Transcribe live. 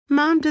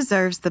Mom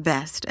deserves the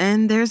best,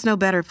 and there's no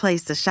better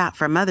place to shop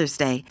for Mother's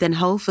Day than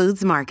Whole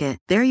Foods Market.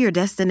 They're your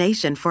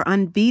destination for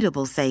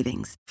unbeatable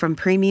savings, from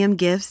premium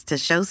gifts to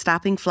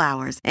show-stopping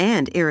flowers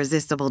and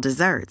irresistible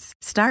desserts.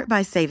 Start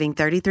by saving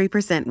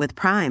 33% with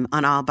Prime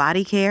on all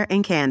body care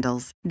and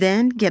candles.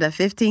 Then get a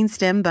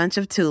 15-stem bunch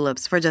of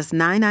tulips for just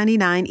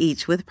 $9.99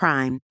 each with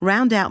Prime.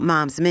 Round out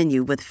Mom's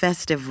menu with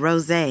festive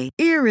rosé,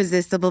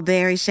 irresistible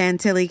berry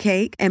chantilly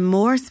cake, and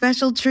more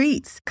special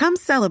treats. Come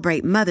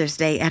celebrate Mother's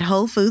Day at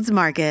Whole Foods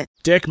Market.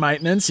 Deck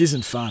maintenance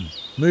isn't fun.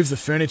 Move the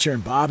furniture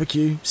and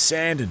barbecue,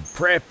 sand and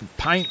prep,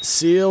 paint,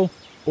 seal,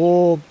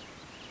 or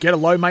get a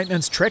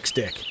low-maintenance Trex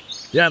deck.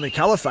 The only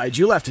colour fade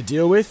you'll have to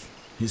deal with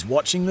is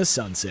watching the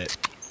sunset.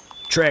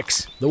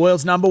 Trex, the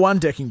world's #1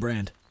 decking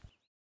brand.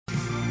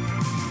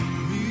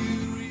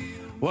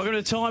 Welcome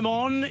to Time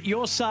On.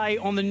 Your say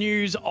on the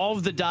news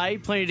of the day.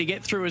 Plenty to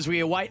get through as we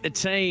await the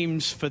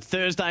teams for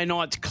Thursday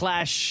night's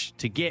clash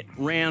to get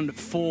round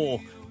 4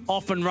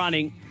 off and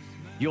running.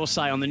 Your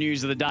say on the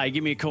news of the day.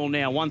 Give me a call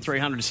now,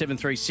 1300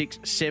 736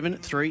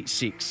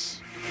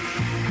 736.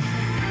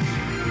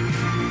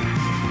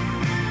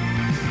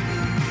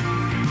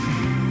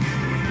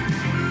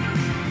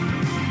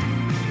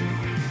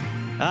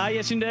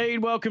 Yes, indeed.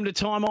 Welcome to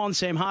Time On.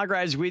 Sam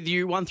Hargraves with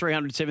you,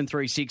 1300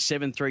 736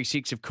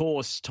 736. Of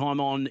course, Time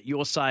On,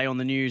 your say on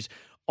the news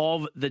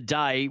of the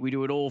day. We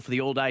do it all for the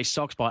all-day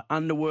socks by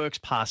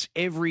Underworks, pass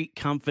every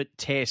comfort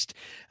test.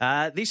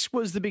 This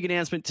was the big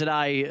announcement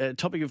today, a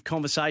topic of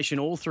conversation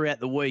all throughout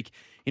the week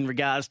in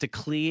regards to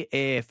clear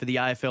air for the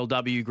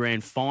AFLW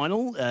Grand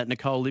Final.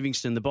 Nicole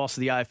Livingstone, the boss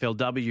of the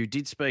AFLW,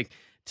 did speak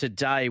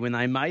today when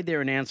they made their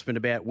announcement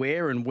about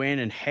where and when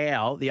and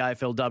how the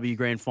AFLW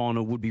Grand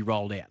Final would be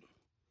rolled out.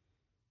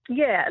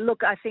 Yeah,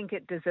 look, I think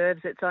it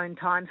deserves its own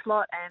time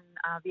slot, and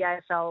the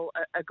AFL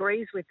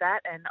agrees with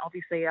that. And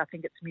obviously, I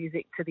think it's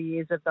music to the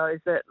ears of those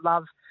that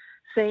love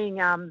seeing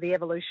the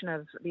evolution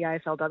of the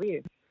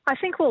AFLW. I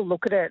think we'll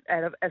look at it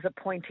as a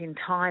point in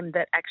time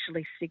that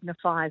actually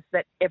signifies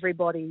that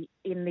everybody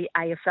in the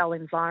AFL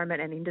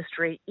environment and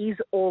industry is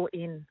all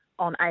in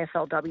on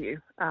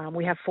AFLW.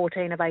 We have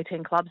 14 of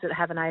 18 clubs that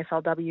have an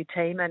AFLW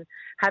team, and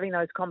having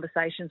those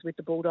conversations with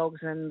the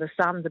Bulldogs and the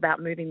Suns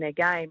about moving their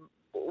game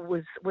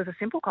was a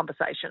simple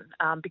conversation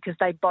because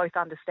they both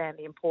understand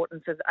the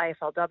importance of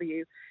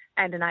AFLW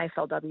and an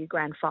AFLW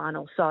Grand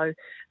Final. So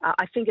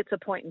I think it's a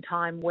point in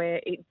time where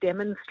it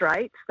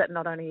demonstrates that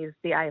not only is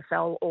the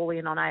AFL all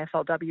in on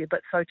AFLW,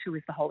 but so too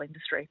is the whole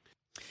industry.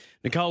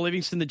 Nicole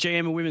Livingstone, the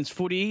GM of women's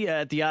footy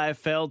at the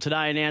AFL,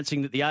 today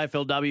announcing that the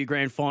AFLW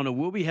Grand Final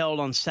will be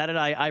held on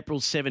Saturday, April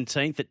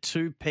 17th at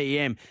 2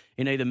 p.m.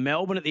 in either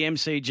Melbourne at the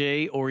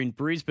MCG or in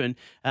Brisbane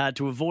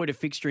to avoid a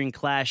fixturing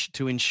clash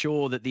to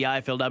ensure that the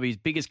AFLW's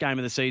biggest game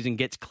of the season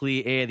gets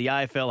clear air. The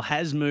AFL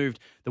has moved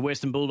the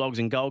Western Bulldogs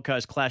and Gold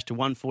Coast clash to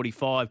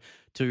 1:45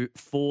 to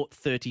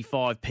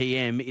 4:35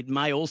 p.m. It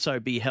may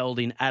also be held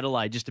in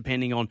Adelaide, just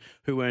depending on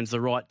who earns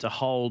the right to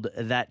hold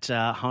that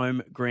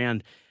home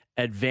ground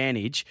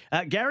advantage.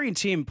 Gary and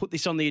Tim put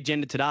this on the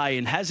agenda today,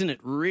 and hasn't it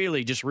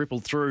really just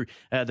rippled through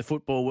the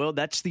football world?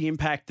 That's the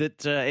impact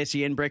that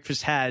SEN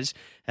Breakfast has,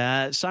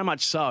 so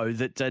much so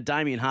that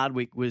Damien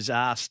Hardwick was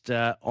asked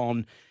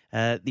on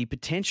the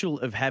potential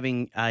of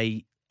having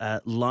a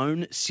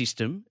loan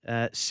system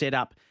set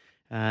up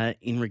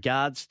in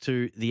regards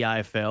to the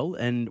AFL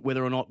and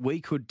whether or not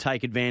we could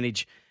take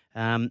advantage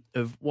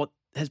of what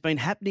has been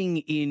happening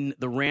in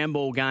the round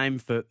ball game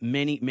for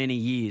many, many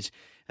years.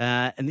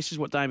 And this is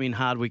what Damien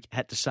Hardwick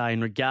had to say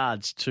in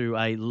regards to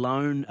a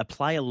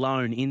player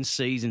loan in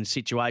season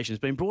situation.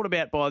 It's been brought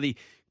about by the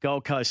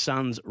Gold Coast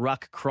Suns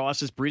ruck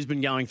crisis, Brisbane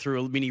going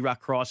through a mini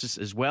ruck crisis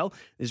as well.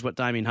 This is what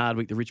Damien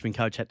Hardwick, the Richmond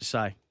coach, had to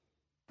say.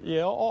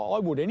 Yeah, I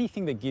would.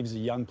 Anything that gives a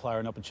young player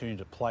an opportunity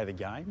to play the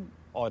game,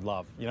 I'd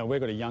love. You know,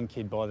 we've got a young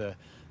kid by the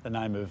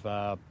name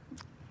of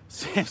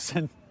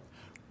Samson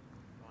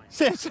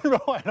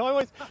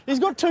Ryan. He's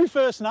got 2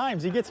 first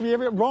names. He gets me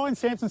Ryan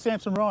Samson,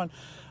 Samson Ryan.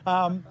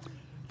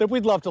 That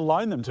we'd love to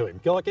loan them to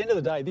him. Like, at the end of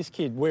the day, this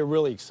kid, we're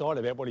really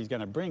excited about what he's going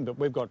to bring, but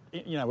we've got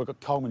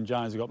Coleman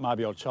Jones, we've got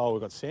Marby Ochoa,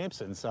 we've got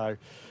Samson. So,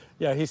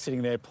 yeah, he's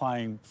sitting there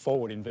playing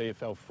forward in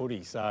VFL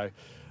footy. So,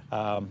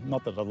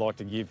 not that I'd like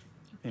to give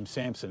him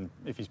Samson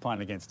if he's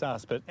playing against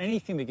us, but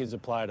anything that gives a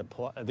player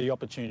the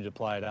opportunity to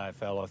play at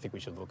AFL, I think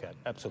we should look at.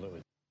 Absolutely.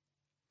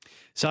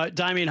 So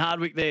Damien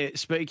Hardwick there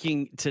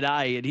speaking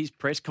today at his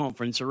press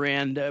conference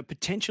around a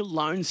potential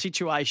loan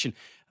situation.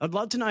 I'd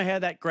love to know how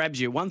that grabs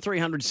you.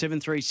 1300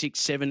 736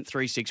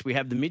 736. We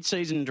have the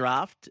mid-season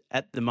draft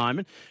at the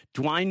moment.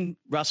 Dwayne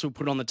Russell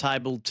put on the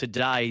table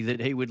today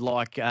that he would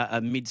like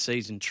a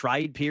mid-season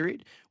trade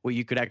period where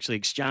you could actually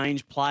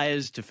exchange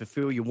players to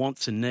fulfil your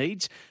wants and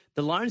needs.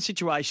 The loan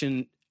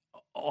situation,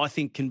 I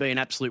think, can be an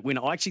absolute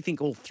winner. I actually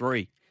think all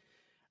three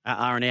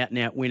are an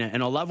out-and-out winner.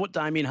 And I love what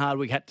Damien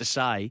Hardwick had to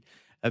say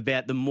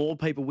about the more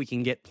people we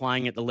can get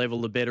playing at the level,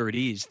 the better it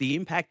is. The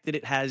impact that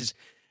it has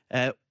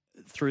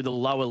through the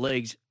lower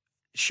leagues,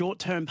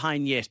 short-term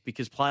pain, yes,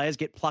 because players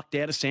get plucked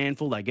out of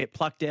Sandford, they get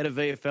plucked out of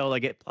VFL, they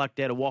get plucked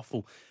out of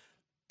Waffle.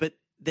 But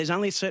there's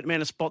only a certain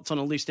amount of spots on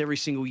a list every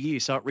single year,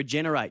 so it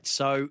regenerates.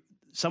 So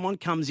someone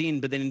comes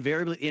in, but then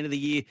invariably at the end of the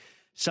year,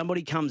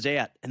 somebody comes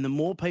out, and the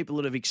more people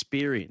that have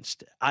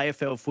experienced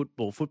AFL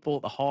football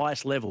at the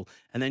highest level,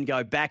 and then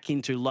go back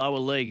into lower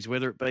leagues,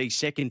 whether it be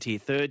second tier,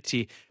 third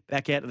tier,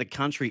 back out of the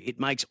country, it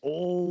makes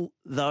all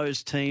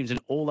those teams and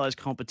all those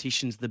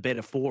competitions the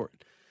better for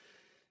it.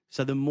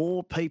 So the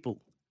more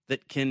people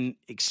that can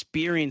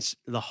experience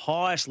the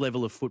highest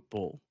level of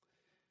football,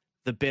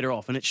 the better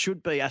off. And it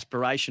should be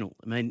aspirational.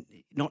 I mean,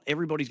 not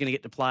everybody's going to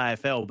get to play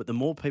AFL, but the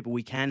more people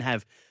we can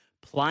have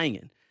playing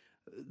it,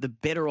 the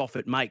better off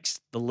it makes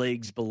the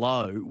leagues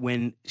below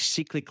when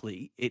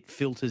cyclically it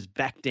filters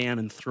back down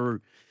and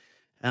through.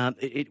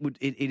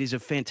 It is a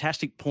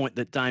fantastic point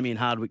that Damien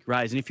Hardwick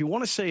raised. And if you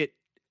want to see it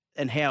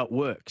and how it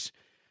works,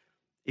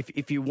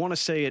 if you want to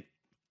see it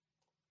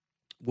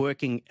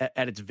working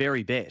at its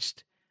very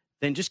best,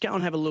 then just go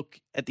and have a look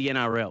at the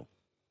NRL.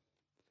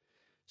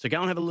 So go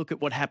and have a look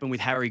at what happened with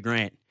Harry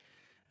Grant.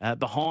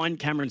 Behind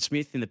Cameron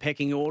Smith in the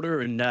pecking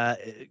order and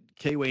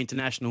Kiwi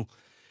international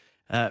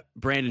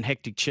Brandon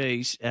Hectic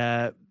Cheese,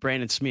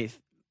 Brandon Smith,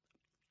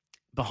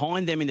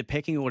 behind them in the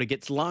pecking order,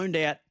 gets loaned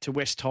out to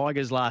West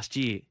Tigers last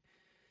year,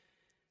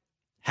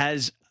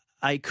 has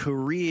a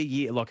career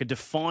year, like a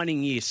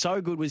defining year. So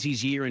good was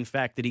his year, in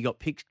fact, that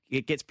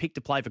it gets picked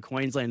to play for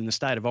Queensland in the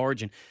State of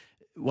Origin.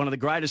 One of the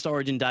greatest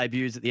Origin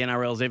debuts that the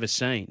NRL's ever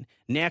seen.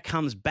 Now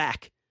comes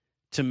back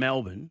to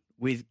Melbourne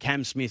with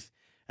Cam Smith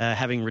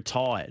having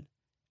retired,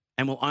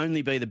 and will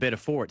only be the better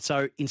for it.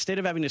 So instead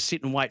of having to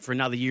sit and wait for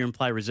another year and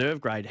play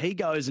reserve grade, he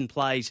goes and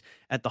plays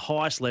at the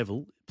highest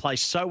level,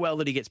 plays so well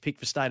that he gets picked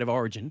for State of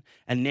Origin,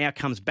 and now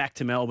comes back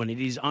to Melbourne. It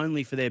is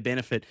only for their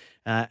benefit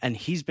and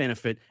his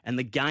benefit and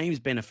the game's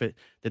benefit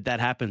that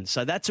happens.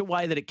 So that's a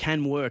way that it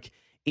can work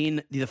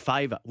in the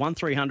favour.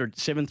 1300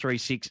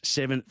 736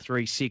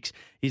 736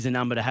 is the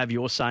number to have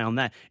your say on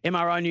that.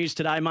 MRO news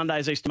today,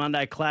 Monday's Easter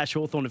Monday clash.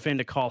 Hawthorn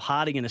defender Kyle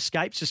Hartigan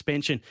escaped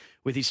suspension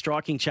with his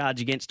striking charge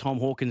against Tom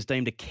Hawkins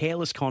deemed a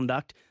careless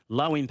conduct,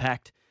 low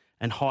impact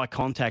and high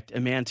contact,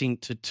 amounting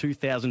to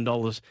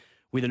 $2,000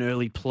 with an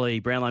early plea.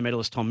 Brownlow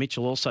medalist Tom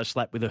Mitchell also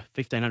slapped with a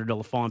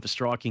 $1,500 fine for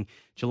striking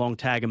Geelong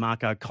tagger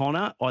Mark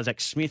O'Connor.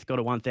 Isaac Smith got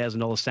a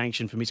 $1,000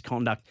 sanction for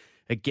misconduct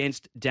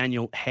against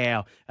Daniel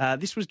Howe.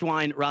 This was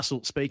Dwayne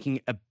Russell speaking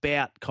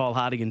about Kyle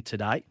Hartigan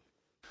today.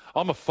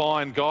 I'm a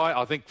fine guy,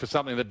 I think, for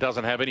something that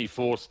doesn't have any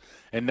force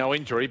and no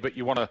injury, but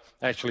you want to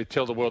actually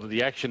tell the world that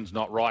the action's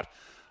not right.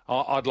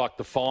 I'd like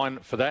the fine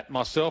for that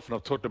myself, and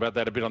I've talked about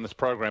that a bit on this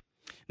program.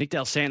 Nick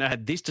Del Santo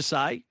had this to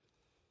say.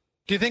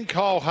 Do you think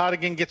Kyle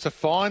Hartigan gets a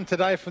fine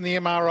today from the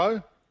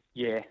MRO?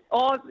 Yeah.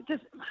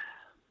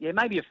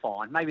 Maybe a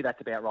fine. Maybe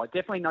that's about right.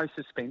 Definitely no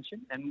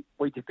suspension. And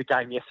we did the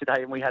game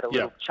yesterday and we had a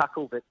little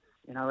chuckle that,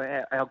 you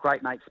know, our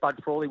great mate Spud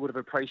Frawley would have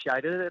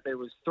appreciated it. There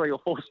was 3 or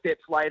 4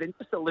 steps late and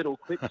just a little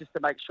clip just to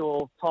make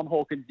sure Tom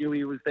Hawkins knew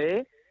he was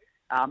there.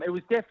 It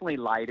was definitely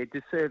late. It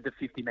deserved a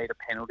 50-metre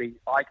penalty.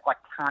 I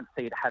can't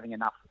see it having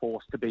enough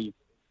force to be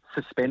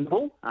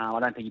suspendable. I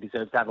don't think he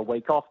deserves to have a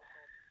week off.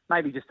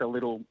 Maybe just a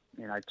little,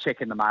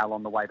 check in the mail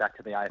on the way back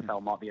to the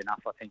AFL might be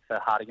enough, I think, for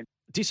Hartigan.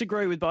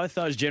 Disagree with both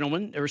those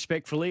gentlemen,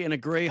 respectfully, and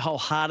agree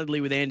wholeheartedly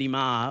with Andy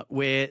Marr,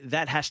 where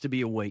that has to be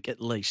a week at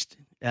least,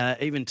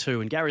 even 2.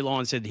 And Gary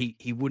Lyon said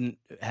he wouldn't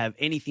have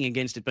anything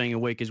against it being a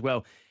week as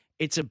well.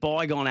 It's a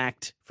bygone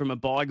act from a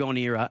bygone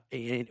era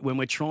when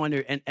we're trying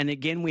to, and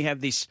again, we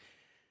have this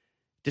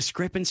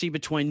discrepancy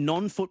between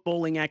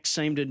non-footballing acts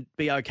seem to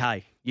be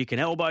okay. You can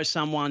elbow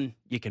someone,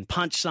 you can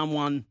punch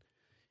someone,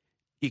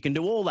 you can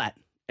do all that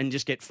and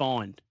just get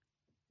fined.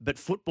 But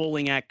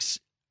footballing acts,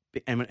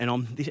 and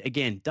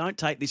again, don't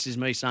take this as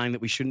me saying that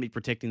we shouldn't be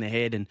protecting the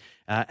head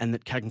and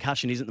that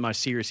concussion isn't the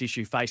most serious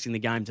issue facing the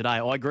game today.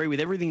 I agree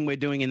with everything we're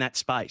doing in that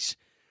space.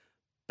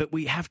 But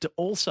we have to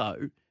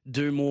also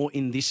do more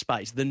in this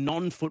space, the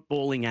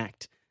non-footballing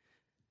act.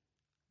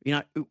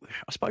 I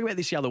spoke about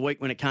this the other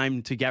week when it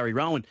came to Gary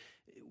Rowan.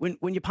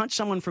 When you punch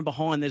someone from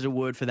behind, there's a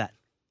word for that.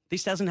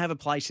 This doesn't have a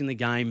place in the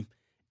game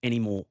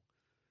anymore.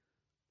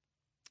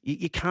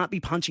 You can't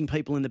be punching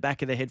people in the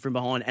back of the head from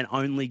behind and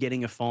only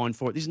getting a fine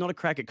for it. This is not a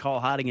crack at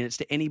Kyle Hartigan. It's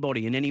to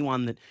anybody and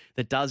anyone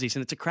that does this.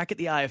 And it's a crack at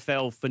the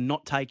AFL for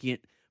not taking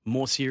it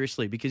more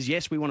seriously. Because,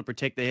 yes, we want to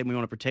protect the head and we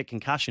want to protect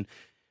concussion.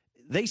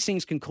 These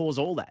things can cause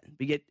all that.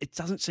 But yet it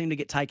doesn't seem to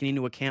get taken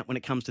into account when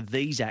it comes to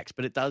these acts,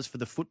 but it does for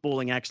the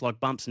footballing acts like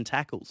bumps and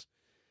tackles.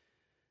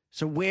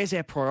 So where's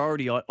our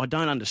priority? I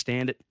don't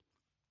understand it.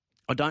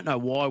 I don't know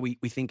why we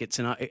think it's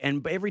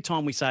and every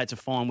time we say it's a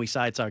fine, we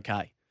say it's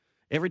okay.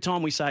 Every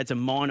time we say it's a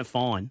minor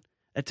fine,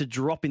 it's a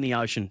drop in the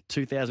ocean,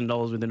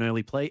 $2,000 with an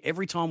early plea.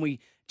 Every time we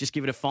just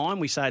give it a fine,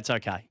 we say it's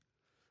okay.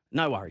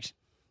 No worries.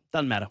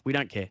 Doesn't matter. We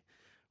don't care.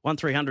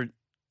 1300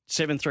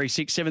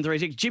 736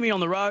 736. Jimmy on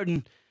the road,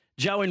 and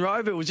Joe in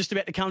Rover was just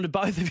about to come to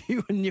both of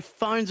you, and your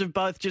phones have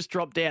both just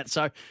dropped out.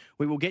 So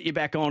we will get you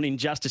back on in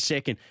just a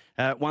second.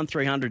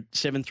 1300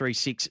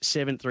 736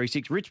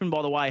 736. Richmond,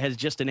 by the way, has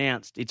just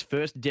announced its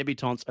first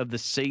debutants of the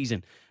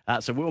season.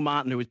 So Will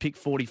Martin, who was picked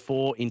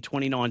 44 in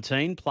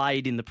 2019,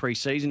 played in the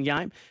pre-season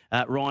game.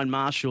 Ryan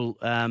Marshall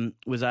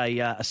was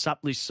a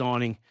sub-list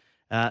signing.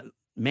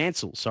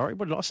 Mansell, sorry,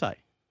 what did I say?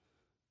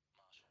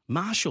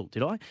 Marshall,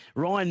 did I?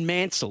 Ryan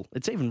Mansell.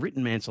 It's even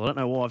written Mansell. I don't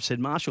know why I've said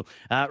Marshall.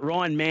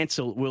 Ryan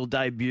Mansell will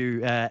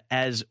debut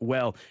as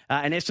well.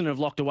 And Essendon have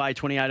locked away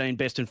 2018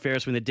 best and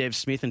fairest with the Dev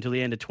Smith until the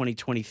end of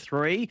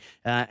 2023.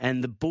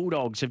 And the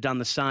Bulldogs have done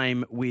the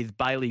same with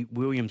Bailey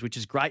Williams, which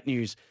is great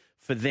news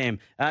for them.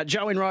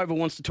 Joe in Rover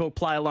wants to talk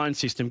player loan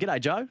system. G'day,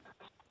 Joe.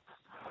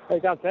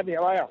 Hey, guys, how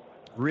are you?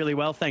 Really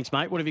well, thanks,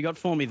 mate. What have you got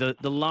for me?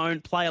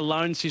 The player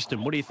loan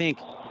system. What do you think?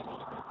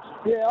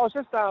 Yeah, I was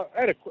just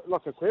had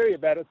a query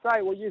about it.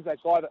 Say we'll use that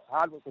guy that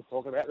Hardwick was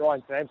talking about,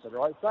 Ryan Sampson,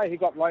 right? Say he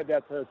got loaned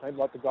out to a team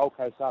like the Gold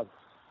Coast Suns.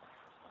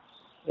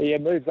 He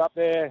moves up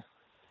there,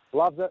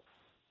 loves it.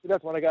 He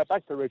doesn't want to go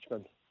back to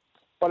Richmond.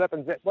 What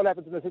happens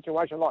in a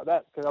situation like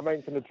that?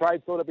 Can the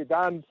trade sort of be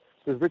done?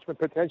 Does Richmond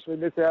potentially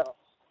miss out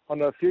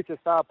on a future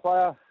star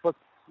player?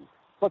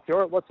 What's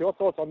your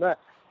thoughts on that?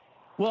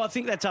 Well, I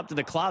think that's up to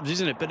the clubs,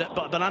 isn't it?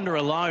 But under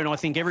a loan, I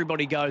think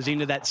everybody goes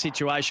into that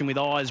situation with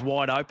eyes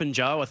wide open,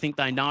 Joe. I think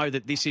they know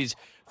that this is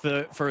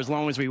for as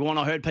long as we want.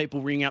 I heard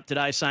people ring up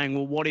today saying,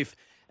 well, what if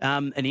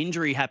an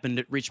injury happened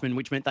at Richmond,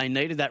 which meant they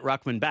needed that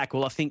ruckman back?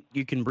 Well, I think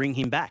you can bring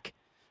him back.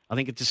 I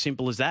think it's as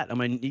simple as that. I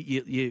mean,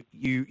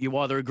 you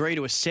either agree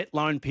to a set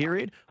loan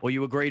period or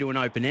you agree to an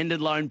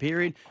open-ended loan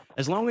period.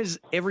 As long as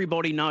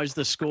everybody knows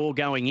the score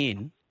going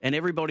in and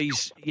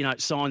everybody's,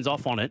 signs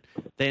off on it,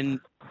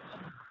 then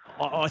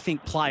I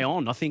think play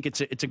on. I think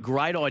it's a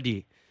great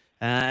idea,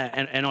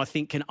 and I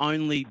think can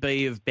only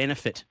be of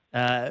benefit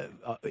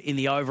in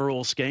the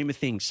overall scheme of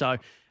things. So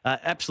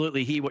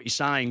absolutely hear what you're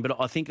saying, but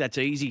I think that's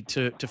easy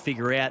to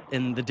figure out,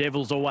 and the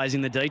devil's always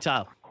in the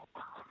detail.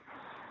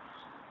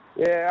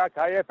 Yeah,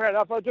 okay, yeah, fair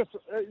enough. I just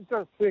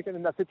thinking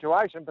in that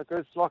situation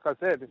because, like I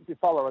said, if you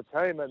follow a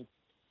team and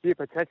you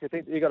potentially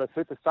think that you've got a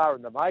superstar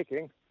in the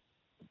making,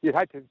 you'd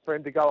hate for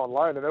him to go on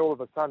loan and then all of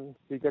a sudden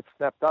he gets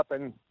snapped up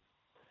and...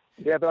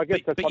 Yeah, but I guess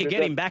but you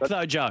get him back,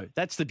 though, Joe.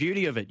 That's the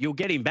beauty of it. You'll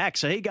get him back.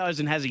 So he goes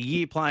and has a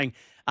year playing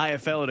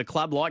AFL at a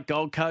club like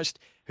Gold Coast,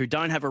 who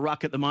don't have a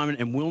ruck at the moment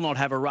and will not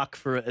have a ruck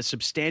for a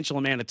substantial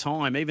amount of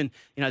time. Even,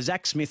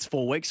 Zach Smith's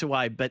 4 weeks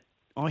away, but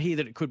I hear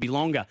that it could be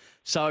longer.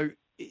 So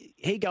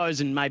he goes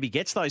and maybe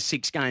gets those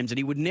 6 games that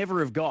he would never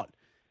have got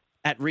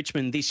at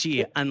Richmond this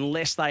year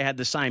unless they had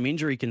the same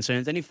injury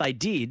concerns. And if they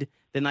did,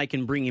 then they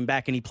can bring him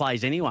back and he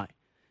plays anyway.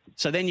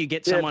 So then you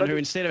get someone who,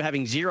 instead of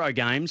having 0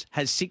 games,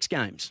 has 6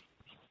 games.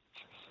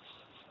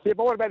 Yeah,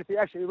 but what about if he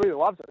actually really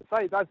loves it?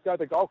 Say he does go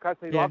to Gold Coast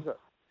and he loves it.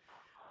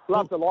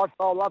 Loves the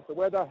lifestyle, loves the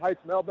weather, hates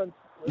Melbourne.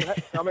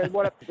 I mean,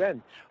 what happens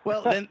then?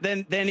 Well,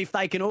 then if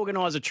they can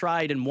organise a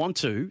trade and want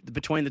to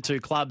between the two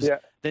clubs,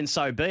 then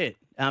so be it.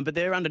 But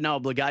they're under no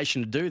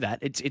obligation to do that.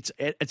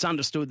 It's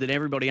understood that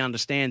everybody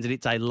understands that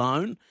it's a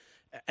loan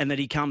and that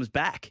he comes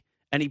back.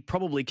 And he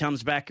probably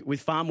comes back with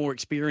far more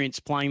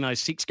experience playing those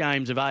 6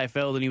 games of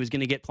AFL than he was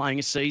going to get playing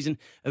a season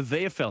of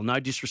VFL.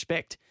 No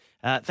disrespect.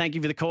 Thank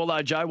you for the call,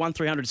 though, Joe.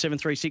 1300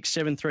 736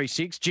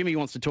 736. Jimmy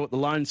wants to talk the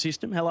loan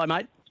system. Hello,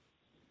 mate.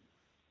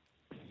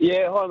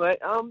 Yeah, hi, mate.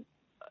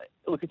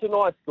 Look, it's a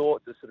nice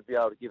thought to sort of be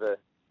able to give a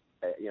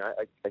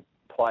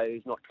player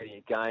who's not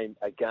getting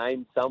a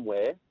game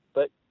somewhere.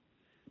 But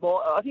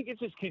I think it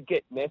just could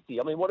get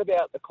messy. I mean, what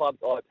about the club's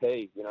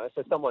IP?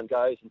 So someone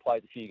goes and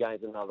plays a few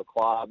games in another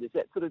club. Is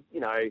that sort of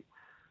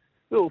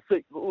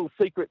little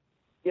secret?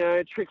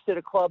 Tricks that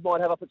a club might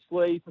have up its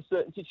sleeve for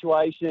certain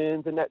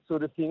situations and that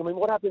sort of thing. I mean,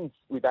 what happens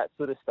with that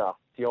sort of stuff?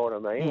 Do you know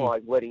what I mean?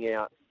 Like letting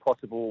out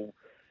possible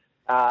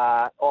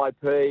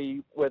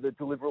IP, whether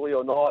deliberately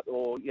or not,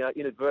 or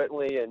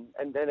inadvertently,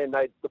 and then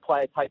the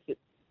player takes it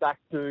back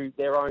to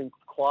their own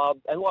club.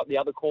 And like the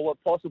other caller,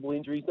 possible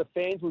injuries. The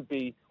fans would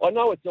be. I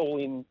know it's all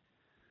in.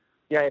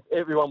 If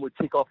everyone would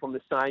tick off on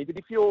the same, but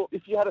if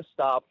you had a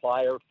star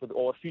player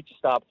or a future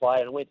star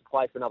player and went to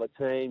play for another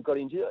team, got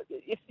injured,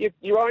 if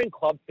your own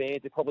club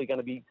fans are probably going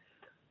to be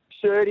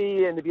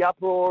shirty and to be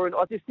uproar, and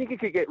I just think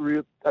it could get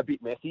a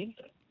bit messy.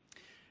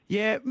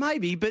 Yeah,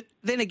 maybe, but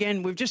then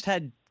again, we've just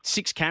had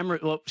 6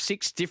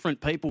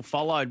 different people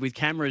followed with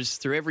cameras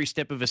through every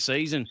step of a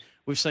season.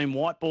 We've seen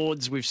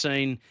whiteboards, we've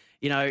seen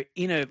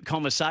inner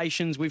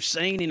conversations, we've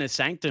seen inner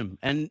sanctum.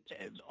 And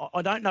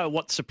I don't know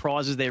what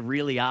surprises there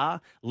really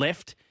are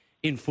left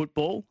in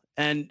football.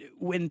 And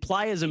when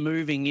players are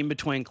moving in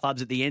between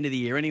clubs at the end of the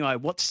year, anyway,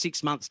 what's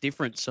 6 months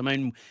difference? I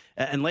mean,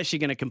 unless you're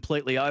going to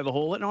completely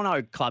overhaul it. And I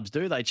know clubs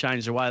do, they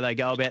change the way they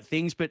go about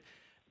things, but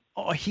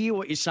I hear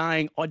what you're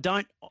saying. I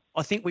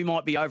think we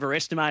might be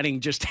overestimating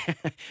just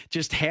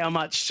how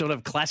much sort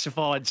of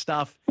classified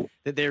stuff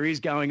that there is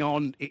going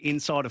on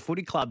inside of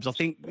footy clubs. I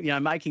think,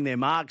 making their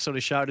mark sort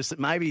of showed us that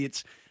maybe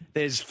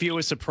there's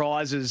fewer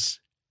surprises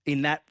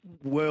in that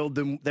world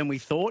than we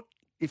thought,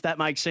 if that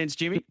makes sense,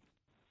 Jimmy.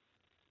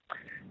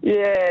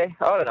 Yeah,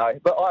 I don't know,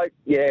 but I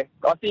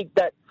think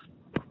that.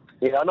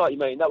 Yeah, I know what you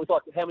mean. That was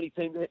like how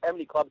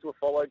many clubs were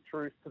followed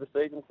through to the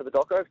season for the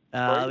Doco?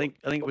 I think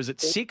it was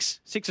at six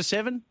or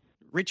seven.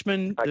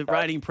 Richmond, the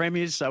reigning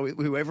premiers, so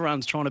who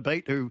everyone's trying to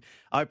beat, who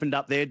opened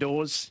up their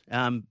doors.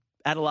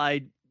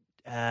 Adelaide,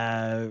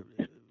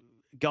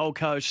 Gold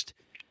Coast.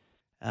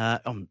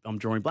 I'm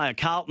drawing blank.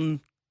 Carlton.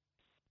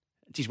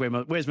 Geez,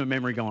 where's my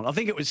memory gone? I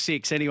think it was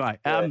six anyway.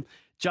 Yeah.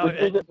 Joe,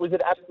 was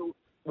it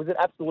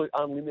absolute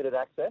unlimited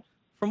access?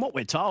 From what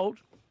we're told.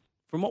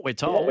 I don't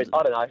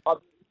know.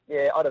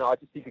 I don't know. I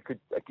just think it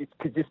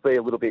could just be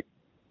a little bit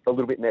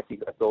messy,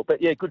 that's all.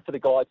 But, yeah, good for the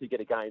guys who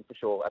get a game, for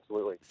sure,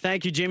 absolutely.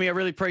 Thank you, Jimmy. I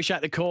really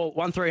appreciate the call.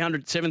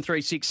 1300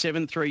 736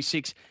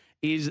 736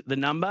 is the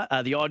number.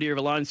 The idea of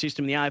a loan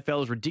system in the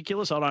AFL is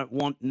ridiculous. I don't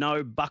want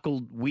no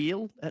buckled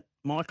wheel at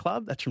my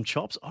club. That's from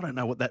Chops. I don't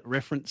know what that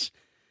reference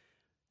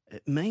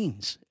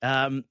means.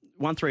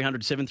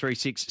 1300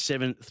 736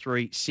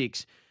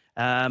 736.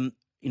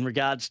 In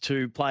regards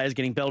to players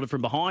getting belted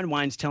from behind,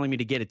 Wayne's telling me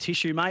to get a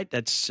tissue, mate.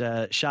 That's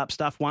sharp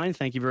stuff, Wayne.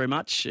 Thank you very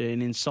much.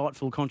 An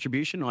insightful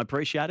contribution. I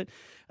appreciate it.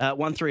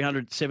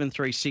 1300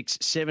 736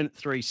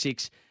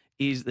 736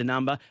 is the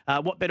number.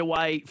 What better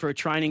way for a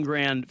training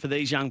ground for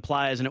these young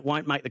players? And it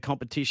won't make the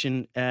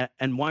competition,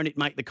 and won't it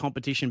make the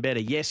competition better?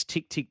 Yes,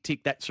 tick, tick,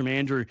 tick. That's from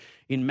Andrew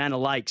in Manor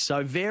Lake.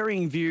 So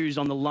varying views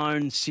on the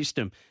loan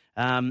system.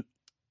 No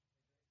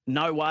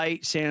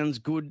way sounds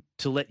good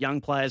to let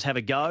young players have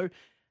a go.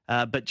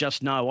 But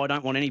just know, I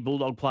don't want any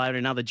Bulldog player in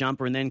another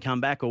jumper and then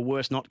come back, or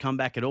worse, not come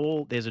back at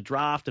all. There's a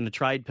draft and a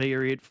trade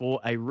period for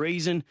a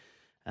reason.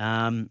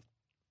 And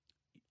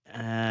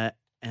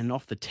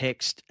off the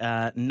text,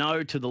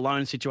 no to the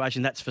loan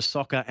situation. That's for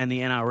soccer and the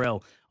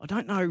NRL. I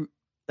don't know.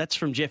 That's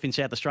from Jeff in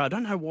South Australia. I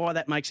don't know why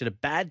that makes it a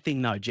bad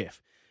thing, though,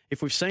 Jeff.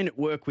 If we've seen it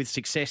work with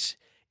success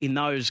in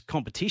those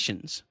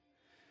competitions,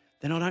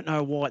 then I don't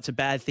know why it's a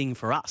bad thing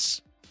for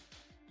us.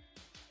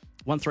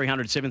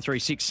 1300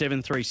 736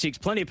 736.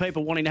 Plenty of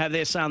people wanting to have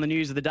their say on the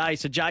news of the day.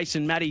 So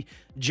Jason, Matty,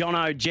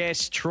 Jono,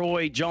 Jess,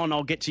 Troy, John,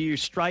 I'll get to you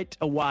straight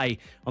away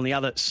on the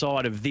other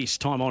side of this.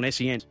 Time on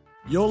SEN.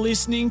 You're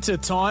listening to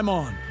Time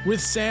On with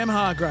Sam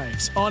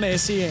Hargraves on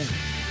SEN.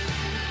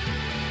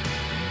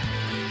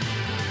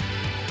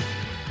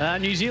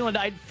 New Zealand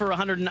 8 for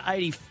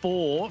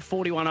 184,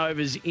 41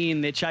 overs in.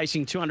 They're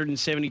chasing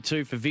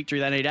 272 for victory.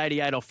 They need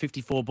 88 off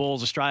 54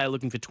 balls. Australia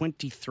looking for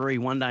 23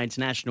 one-day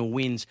international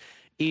wins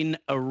in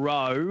a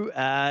row.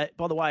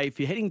 By the way, if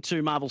you're heading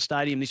to Marvel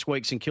Stadium this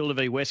week, St Kilda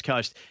v West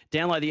Coast,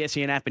 download the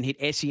SEN app and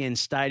hit SEN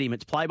Stadium.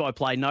 It's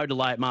play-by-play, no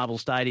delay at Marvel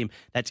Stadium.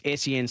 That's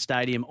SEN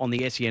Stadium on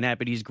the SEN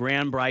app. It is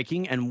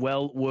groundbreaking and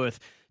well worth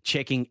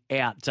checking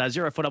out.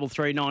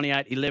 0433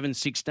 98 11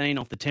 16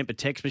 off the Tempur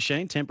text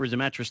machine. Tempur is a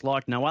mattress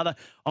like no other.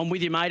 I'm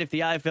with you, mate. If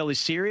the AFL is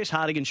serious,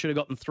 Hartigan should have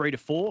gotten 3 to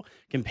 4.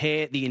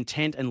 Compare the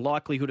intent and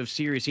likelihood of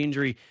serious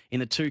injury in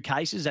the two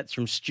cases. That's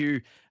from Stu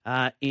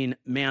in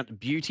Mount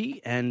Beauty,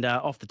 and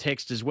off the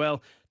text as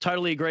well.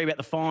 Totally agree about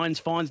the fines.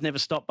 Fines never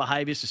stop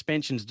behaviour.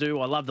 Suspensions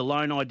do. I love the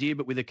loan idea,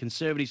 but with a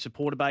conservative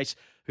supporter base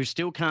who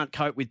still can't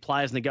cope with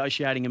players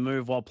negotiating a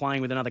move while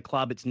playing with another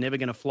club, it's never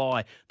going to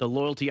fly. The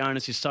loyalty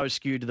onus is so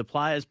skewed to the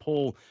players.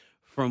 Paul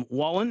from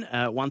Wallen,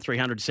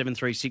 1300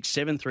 736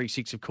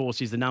 736, of course,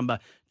 is the number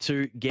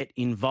to get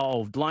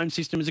involved. Loan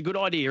system is a good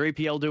idea.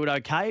 EPL do it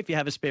okay. If you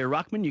have a spare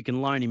ruckman, you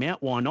can loan him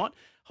out. Why not?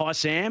 Hi,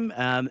 Sam.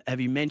 Have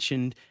you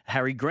mentioned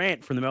Harry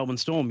Grant from the Melbourne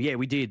Storm? Yeah,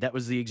 we did. That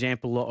was the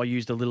example I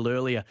used a little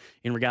earlier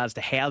in regards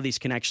to how this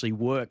can actually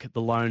work,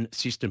 the loan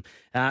system.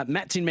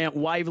 Matt's in Mount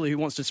Waverley who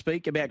wants to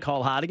speak about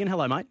Kyle Hartigan.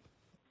 Hello, mate.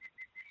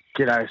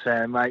 G'day,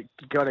 Sam, mate.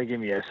 You got to give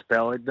me a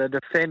spell. The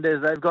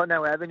defenders, they've got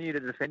no avenue to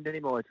defend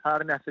anymore. It's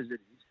hard enough as it is.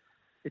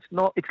 It's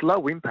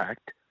low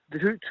impact.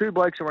 The two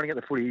blokes are running at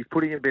the footy. He's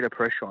putting a bit of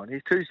pressure on.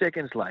 He's 2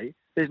 seconds late.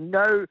 There's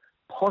no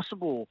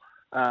possible...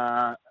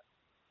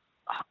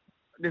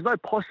 There's no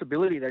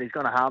possibility that he's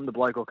going to harm the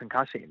bloke or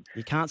concuss him.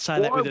 You can't say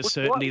that with a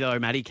certainty, though,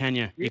 Matty, can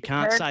you? You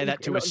can't say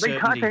that to a certainty. You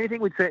can't say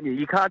anything with certainty.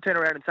 You can't turn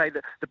around and say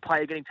that the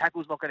player getting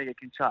tackled is not going to get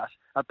concussed.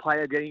 A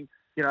player getting,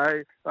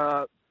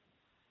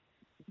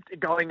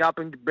 going up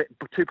and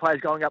two players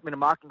going up in a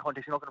marking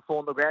contest, he's not going to fall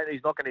on the ground and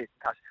he's not going to get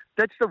concussed.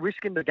 That's the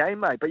risk in the game,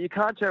 mate. But you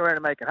can't turn around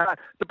and make it hard.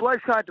 The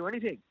blokes can't do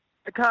anything.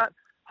 They can't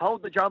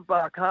hold the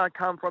jumper, can't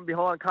come from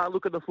behind, can't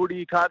look at the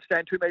footy, can't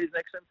stand 2 metres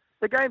next to him.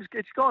 The game's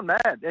it's gone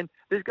mad, and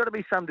there's got to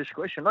be some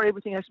discretion. Not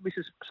everything has to be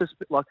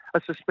like a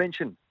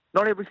suspension.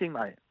 Not everything,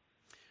 mate.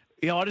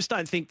 Yeah, I just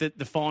don't think that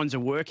the fines are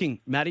working,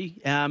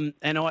 Matty. And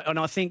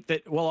I think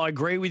that, well, I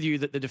agree with you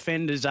that the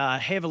defenders are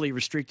heavily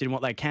restricted in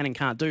what they can and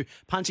can't do.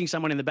 Punching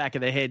someone in the back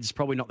of the head is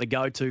probably not the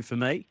go-to for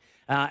me.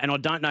 And I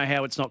don't know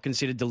how it's not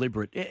considered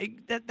deliberate.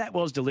 That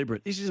was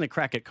deliberate. This isn't a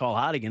crack at Kyle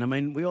Hartigan. I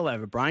mean, we all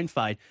have a brain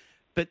fade.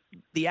 But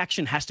the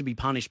action has to be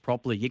punished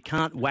properly. You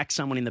can't whack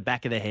someone in the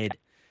back of the head.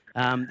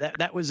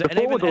 That was, and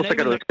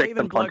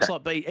even blokes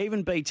like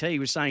even BT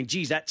was saying,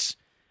 "Geez, that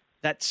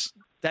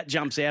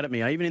jumps out at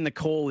me." Even in the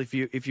call, if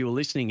you were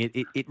listening,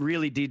 it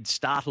really did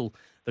startle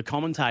the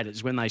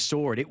commentators when they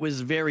saw it. It was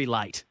very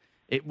late.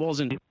 It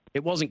wasn't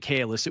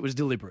careless. It was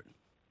deliberate.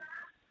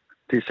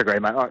 disagree,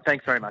 mate. All right,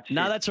 thanks very much.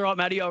 No, that's all right,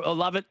 Matty. I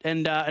love it,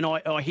 and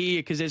I hear you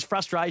because there's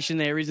frustration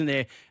there, isn't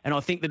there? And I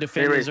think the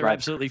defenders are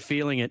absolutely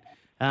feeling it.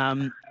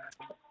 And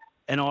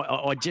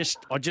I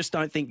just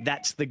don't think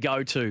that's the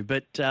go-to.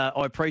 But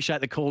I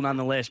appreciate the call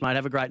nonetheless, mate.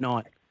 Have a great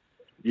night.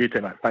 You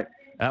too, mate. Bye.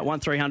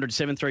 1300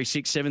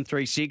 736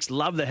 736.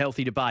 Love the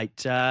healthy debate.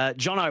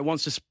 Jono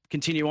wants to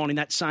continue on in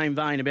that same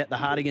vein about the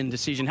Hartigan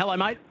decision. Hello,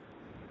 mate.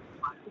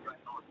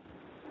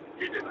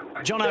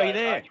 Jono, are you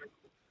there?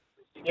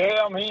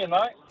 Yeah, I'm here,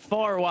 mate.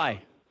 Fire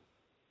away.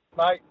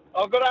 Mate,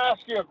 I've got to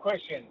ask you a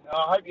question.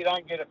 I hope you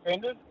don't get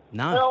offended.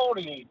 No. How old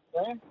are you,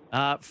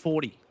 Sam?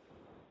 40.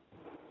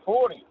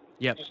 40?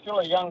 Yep. You're still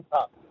a young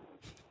pup.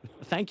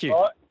 Thank you.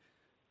 Right?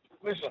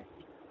 Listen,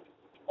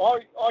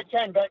 I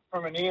came back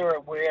from an era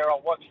where I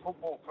watched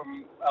football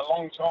from a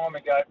long time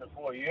ago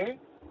before you,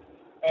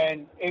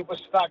 and it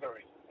was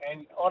thuggery.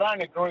 And I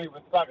don't agree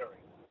with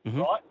thuggery,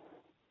 right?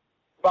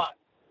 But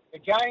the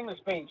game has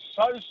been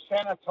so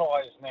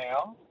sanitised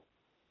now,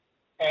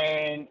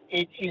 and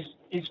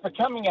it's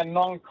becoming a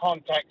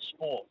non-contact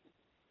sport,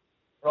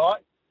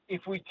 right?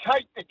 If we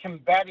take the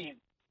combative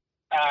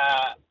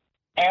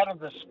out of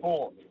the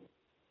sport,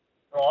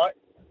 right,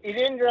 it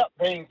ended up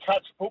being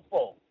touch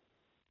football.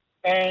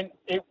 And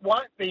it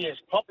won't be as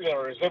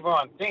popular as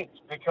everyone thinks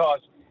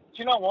because, do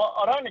you know what?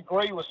 I don't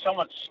agree with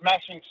someone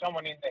smashing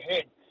someone in the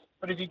head.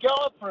 But if you go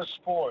up for a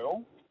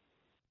spoil,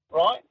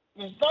 right,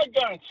 there's no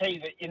guarantee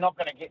that you're not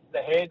going to get the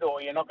head or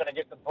you're not going to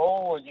get the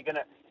ball or you're going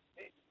to...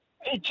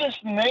 It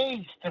just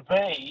needs to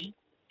be...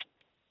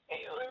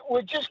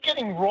 We're just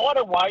getting right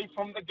away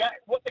from the game,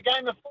 what the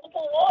game of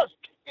football was.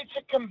 It's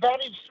a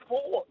combative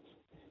sport.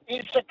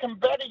 It's a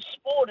combative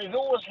sport. It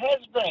always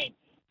has been.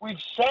 We've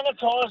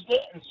sanitised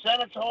it and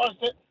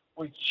sanitised it.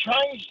 We've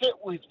changed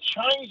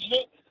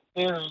it.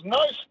 There is no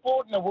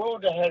sport in the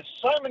world that has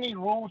so many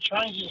rule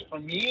changes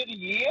from year to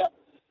year,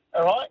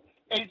 all right?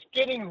 It's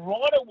getting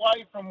right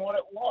away from what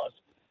it was.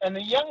 And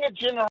the younger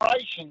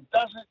generation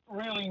doesn't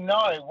really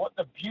know what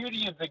the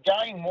beauty of the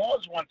game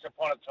was once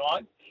upon a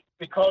time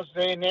because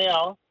they're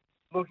now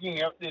looking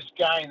at this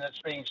game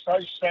that's being so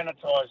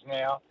sanitised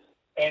now.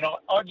 And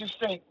I just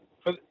think,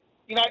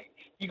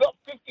 you got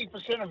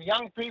 50% of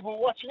young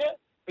people watching it,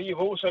 but you've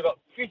also got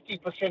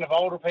 50% of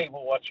older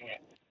people watching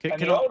it.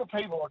 Older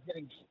people are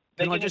getting...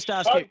 Can I just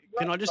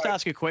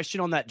ask a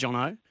question on that,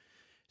 Jono?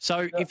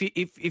 So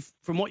if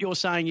from what you're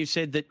saying, you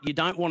said that you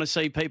don't want to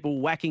see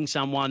people whacking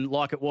someone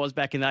like it was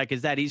back in the day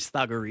because that is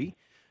thuggery.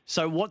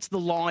 So what's the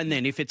line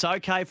then? If it's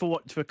okay for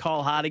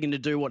Kyle Hartigan to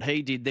do what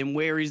he did, then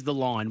where is the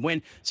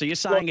line? So you're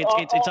saying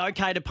it's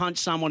okay to punch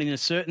someone in a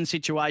certain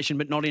situation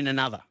but not in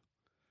another?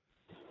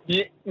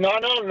 Yeah, no,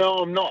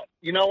 I'm not.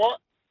 You know what?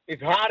 If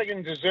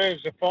Hartigan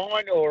deserves a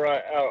fine or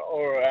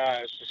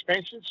a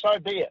suspension, so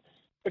be it.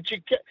 But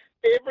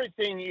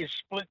everything is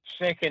split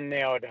second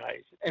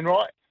nowadays. And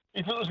right,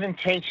 if it was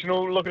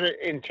intentional, look at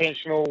it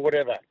intentional,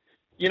 whatever.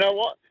 You know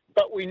what?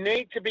 But we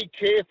need to be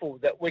careful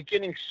that we're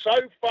getting so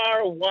far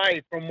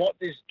away from what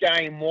this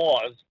game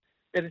was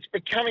that it's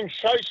becoming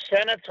so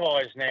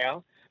sanitised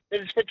now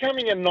that it's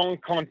becoming a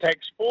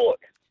non-contact sport.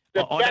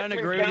 I don't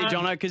agree with you,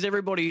 Jono, because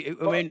everybody,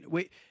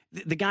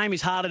 the game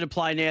is harder to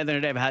play now than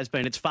it ever has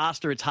been. It's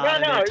faster, it's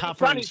harder, they're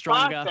tougher and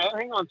stronger. Faster.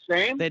 Hang on,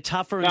 Sam. They're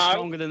tougher and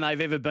stronger than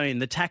they've ever been.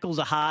 The tackles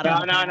are harder.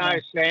 No,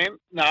 Sam.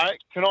 No.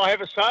 Can I have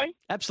a say?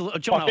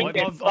 Absolutely.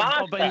 Jono,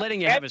 I've been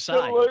letting you have a say.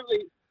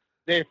 Absolutely.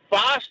 They're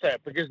faster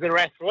because they're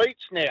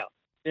athletes now.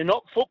 They're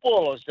not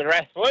footballers, they're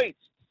athletes.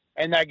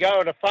 And they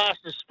go at a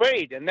faster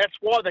speed. And that's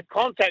why the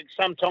contact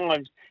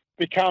sometimes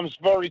becomes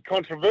very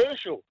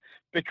controversial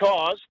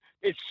because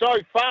it's so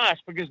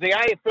fast because the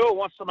AFL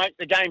wants to make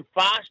the game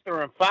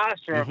faster and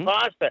faster and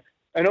faster.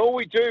 And all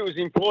we do is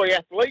employ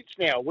athletes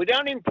now. We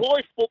don't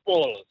employ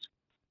footballers.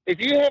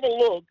 If you have a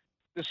look,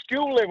 the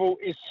skill level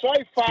is so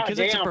far down. Because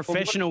it's a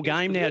professional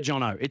game now,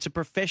 Jono. It's a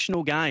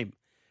professional game.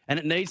 And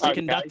it needs to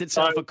conduct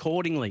itself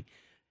accordingly.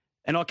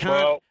 And I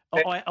can't...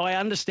 I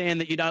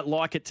understand that you don't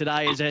like it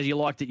today as you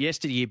liked it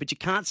yesteryear, but you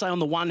can't say on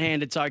the one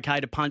hand it's okay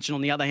to punch and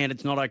on the other hand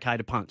it's not okay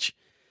to punch.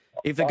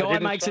 If the guy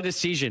makes a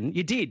decision,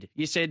 you did.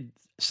 You said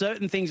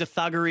certain things are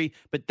thuggery,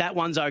 but that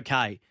one's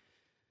okay.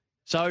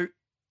 So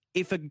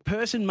if a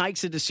person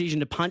makes a decision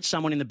to punch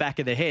someone in the back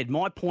of the head,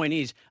 my point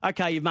is,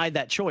 okay, you've made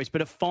that choice,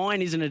 but a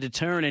fine isn't a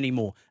deterrent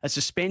anymore. A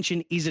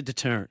suspension is a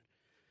deterrent.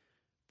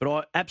 But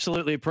I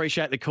absolutely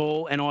appreciate the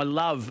call, and I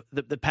love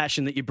the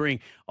passion that you bring.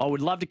 I would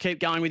love to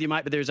keep going with you,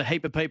 mate, but there's a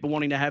heap of people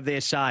wanting to have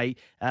their say.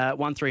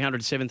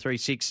 1300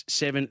 736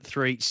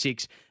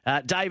 736.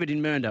 David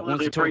in Mernda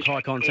wants to talk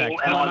high contact.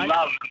 Hello, mate.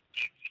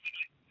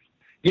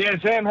 Yeah,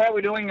 Sam, how are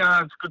we doing?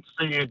 It's good to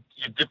see your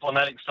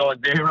diplomatic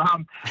side there.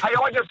 Hey,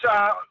 I just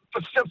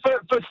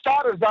for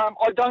starters,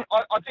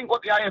 I think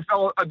what the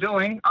AFL are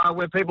doing,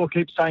 where people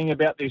keep saying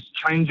about this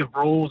change of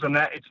rules and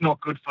that, it's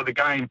not good for the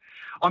game.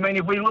 I mean,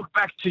 if we look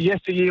back to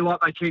yesteryear, like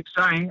they keep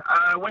saying,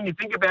 when you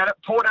think about it,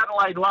 Port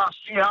Adelaide last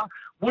year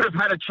would have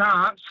had a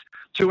chance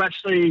to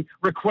actually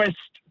request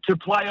to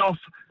play off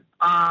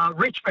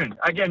Richmond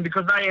again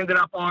because they ended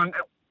up on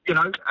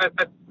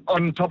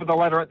on top of the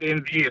ladder at the end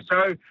of the year.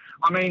 So,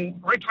 I mean,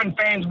 Richmond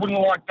fans wouldn't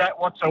like that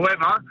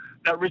whatsoever,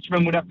 that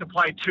Richmond would have to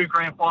play 2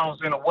 grand finals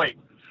in a week.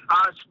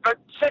 But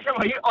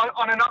secondly,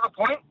 on another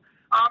point,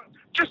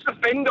 just the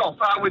fend-off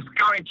with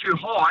going too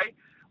high,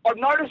 I've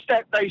noticed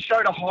that they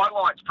showed a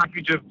highlights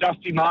package of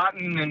Dusty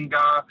Martin and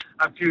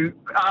a few.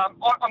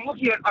 I'm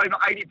looking at over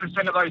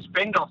 80% of those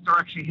fend-offs are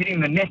actually hitting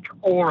the neck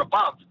or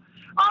above.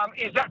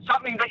 Is that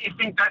something that you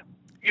think that,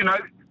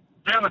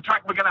 down the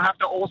track we're going to have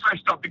to also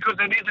stop, because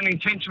it is an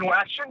intentional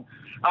action,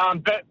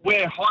 but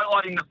we're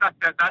highlighting the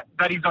fact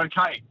that is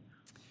okay?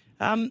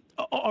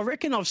 I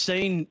reckon I've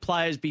seen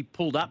players be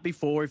pulled up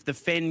before if the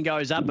fend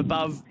goes up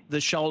above the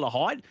shoulder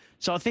height.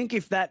 So I think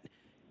if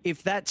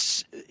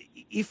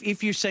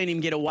you've seen him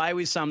get away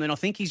with some, then I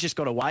think he's just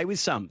got away with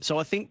some. So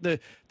I think the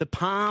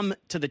palm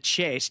to the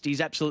chest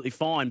is absolutely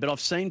fine. But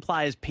I've seen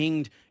players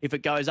pinged if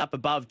it goes up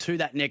above to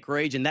that neck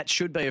region. That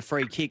should be a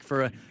free kick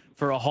for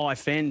a high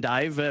fend,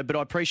 Dave. But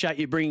I appreciate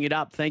you bringing it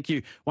up. Thank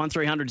you.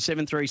 1300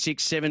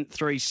 736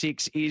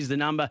 736 is the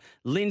number.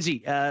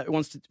 Lindsay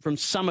from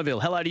Somerville.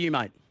 Hello to you,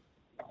 mate.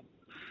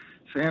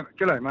 Sam,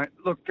 g'day, mate.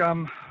 Look,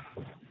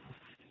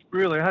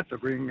 really, I had to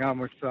bring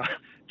with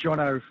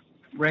Jono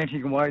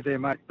ranting away there,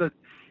 mate. But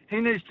he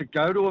needs to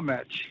go to a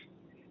match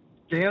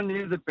down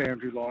near the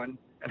boundary line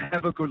and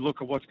have a good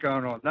look at what's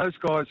going on. Those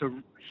guys are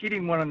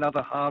hitting one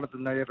another harder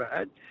than they ever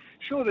had.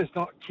 Sure, there's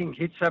not king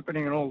hits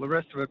happening and all the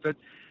rest of it, but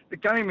the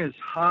game is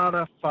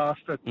harder,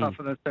 faster,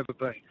 tougher than it's ever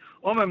been.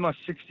 I'm in my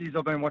 60s.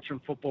 I've been watching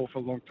football for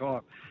a long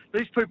time.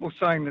 These people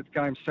saying that the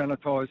game's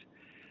sanitised,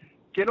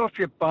 get off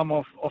your bum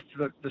off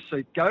the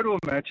seat, go to a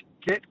match,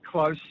 get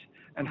close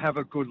and have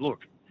a good look.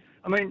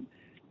 I mean,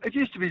 it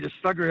used to be just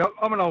thuggery.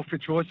 I'm an old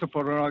Fitzroy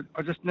supporter, and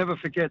I just never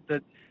forget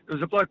that there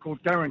was a bloke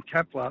called Darren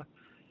Kapler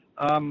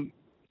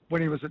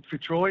when he was at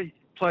Fitzroy,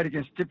 played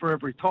against Dipper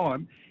every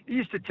time. He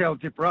used to towel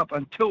Dipper up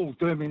until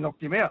Dermy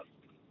knocked him out.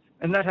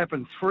 And that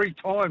happened 3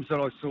 times that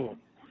I saw.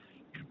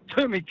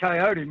 Dermy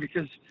KO'd him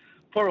because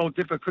poor old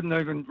Dipper couldn't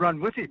even run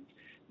with him.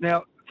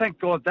 Now, thank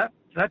God that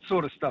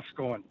sort of stuff's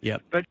gone.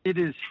 Yep. But it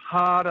is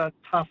harder,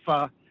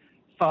 tougher,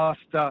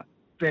 faster,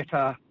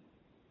 better.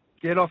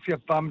 Get off your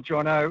bum,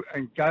 Jono,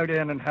 and go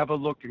down and have a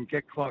look and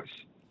get close.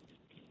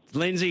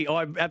 Lindsay,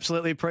 I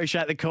absolutely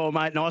appreciate the call,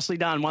 mate. Nicely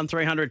done.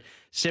 1300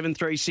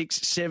 736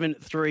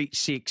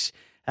 736.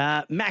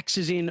 Max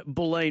is in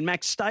Bulleen.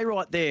 Max, stay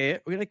right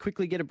there. We're going to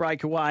quickly get a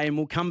break away and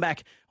we'll come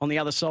back on the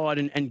other side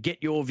and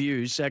get your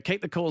views.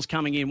 Keep the calls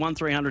coming in.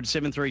 1300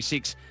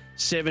 736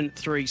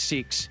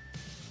 736.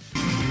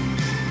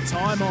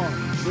 Time on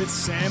with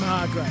Sam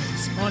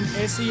Hargraves on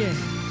SEN.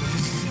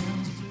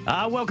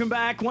 Welcome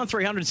back.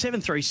 1300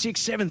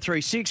 736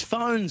 736.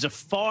 Phones are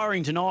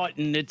firing tonight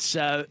and it's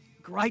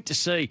great to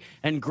see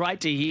and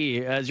great to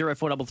hear.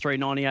 0433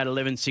 98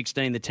 11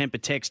 16, the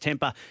Tempur text.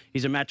 Tempur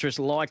is a mattress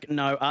like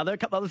no other. A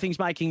couple other things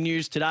making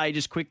news today,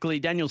 just quickly.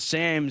 Daniel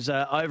Sams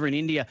over in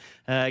India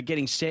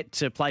getting set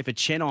to play for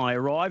Chennai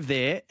arrived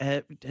there,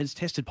 has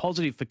tested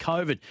positive for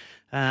COVID.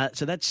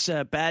 So that's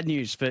bad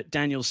news for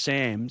Daniel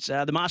Sams.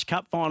 The Marsh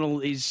Cup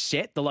final is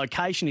set. The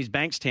location is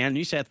Bankstown,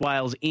 New South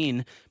Wales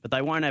in, but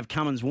they won't have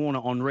Cummins,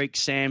 Warner, Enrique,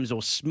 Sams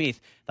or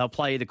Smith. They'll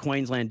play either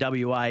Queensland,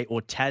 WA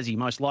or Tassie.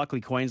 Most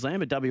likely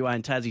Queensland, but WA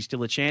and Tassie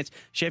still a chance.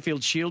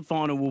 Sheffield Shield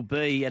final will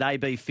be at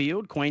AB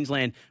Field.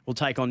 Queensland will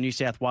take on New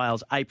South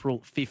Wales April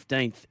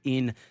 15th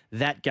in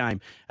that game.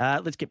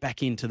 Let's get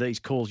back into these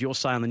calls. Your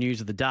say on the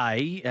news of the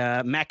day.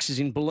 Max is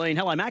in Bulleen.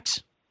 Hello,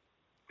 Max.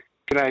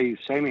 G'day,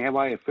 Sammy. How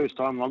are you? First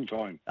time, long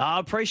time. I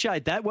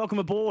appreciate that. Welcome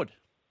aboard.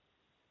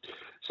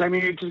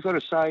 Sammy, you just got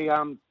to say,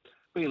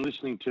 been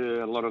listening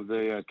to a lot of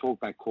the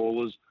talkback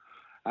callers.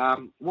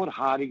 What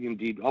Hardigan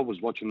did, I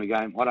was watching the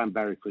game. I don't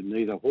barrack for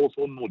neither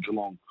Hawthorn nor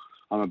Geelong.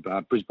 I'm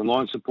a Brisbane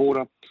Lions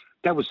supporter.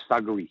 That was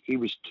thuggery. He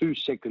was 2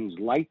 seconds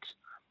late,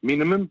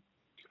 minimum,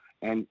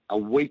 and a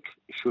week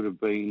should have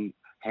been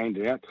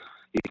handed out.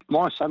 If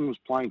my son was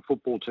playing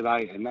football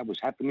today and that was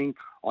happening,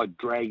 I'd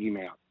drag him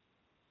out.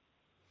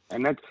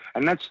 And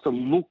that's the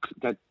look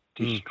that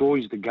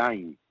destroys the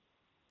game.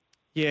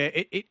 Yeah,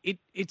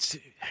 it's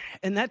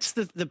and that's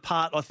the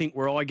part I think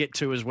where I get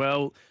to as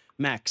well,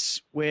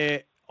 Max,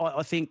 where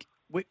I think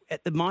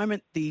at the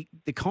moment the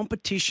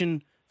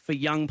competition for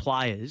young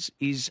players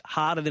is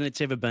harder than it's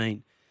ever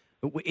been.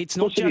 It's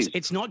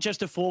not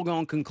just a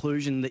foregone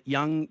conclusion that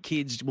young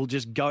kids will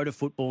just go to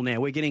football now.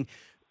 We're getting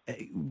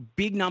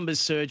big numbers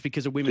surge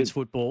because of women's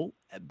football,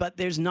 but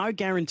there's no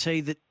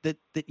guarantee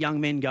that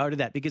young men go to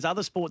that because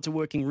other sports are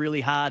working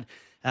really hard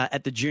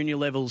at the junior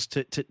levels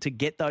to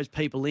get those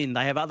people in.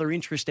 They have other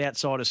interests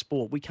outside of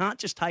sport. We can't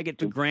just take it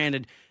for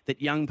granted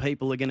that young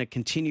people are going to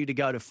continue to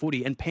go to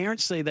footy. And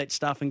parents see that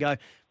stuff and go,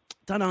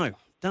 don't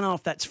know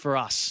if that's for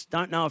us.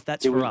 Don't know if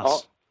that's for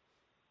us.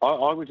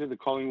 I went to the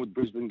Collingwood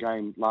Brisbane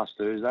game last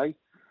Thursday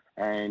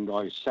and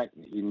I sat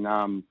in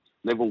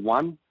level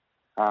 1.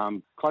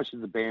 Close to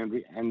the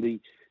boundary, and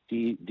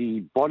the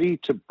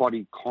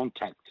body-to-body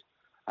contact.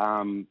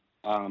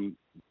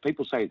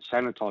 People say it's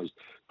sanitised.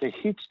 The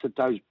hits that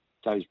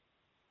those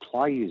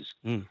players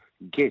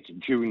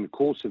get during the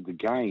course of the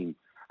game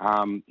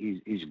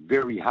is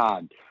very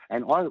hard.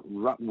 And I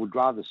would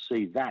rather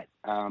see that,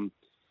 going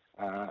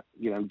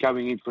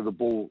in for the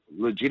ball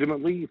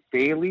legitimately,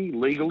 fairly,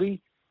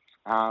 legally,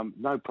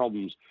 no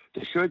problems.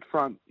 The shirt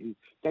front,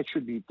 that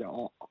should be...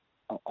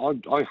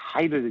 I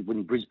hated it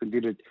when Brisbane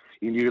did it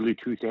in the early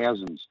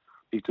 2000s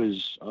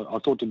because I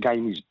thought the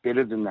game is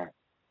better than that.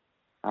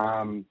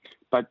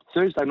 But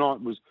Thursday night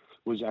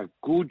was a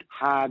good,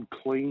 hard,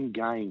 clean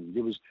game.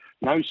 There was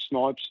no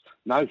snipes,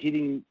 no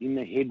hitting in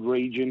the head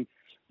region.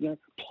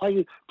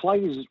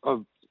 Players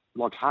of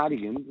like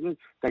Hardigan,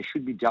 they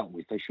should be dealt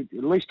with. They should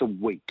at least a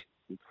week.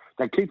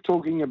 They keep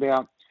talking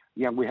about,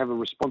 we have a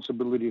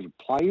responsibility to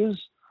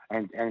players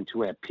and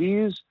to our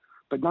peers,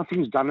 but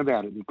nothing's done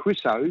about it. And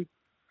Chris O,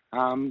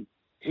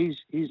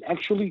 he's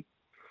actually,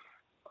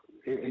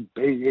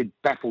 it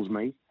baffles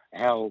me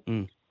how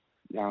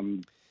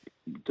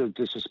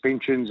the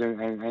suspensions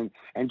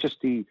and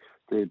just the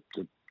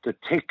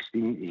text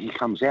he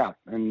comes out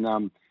and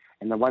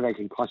the way they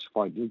can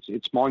classify it,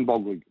 it's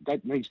mind-boggling.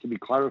 That needs to be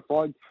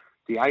clarified.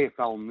 The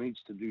AFL needs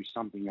to do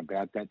something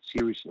about that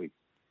seriously.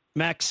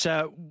 Max,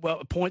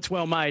 points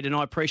well made, and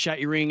I appreciate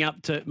you ringing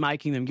up to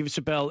making them. Give us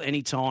a bell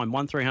anytime,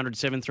 1300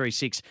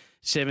 736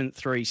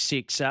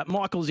 736.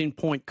 Michael's in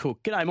Point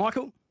Cook. G'day,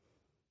 Michael.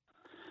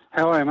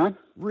 How are you, mate?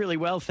 Really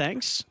well,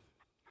 thanks.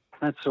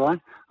 That's all right.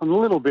 I'm a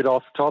little bit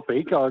off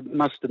topic. I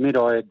must admit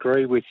I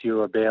agree with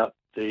you about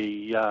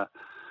the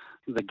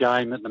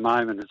game at the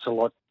moment. It's a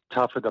lot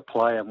tougher to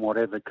play and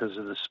whatever because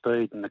of the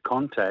speed and the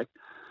contact.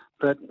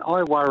 But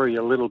I worry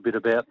a little bit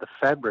about the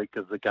fabric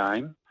of the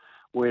game,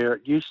 where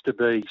it used to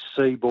be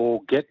see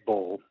ball, get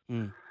ball.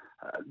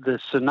 The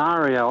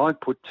scenario I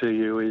put to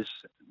you is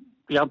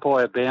the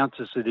umpire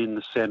bounces it in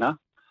the centre,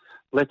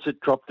 lets it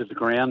drop to the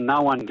ground,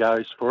 no one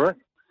goes for it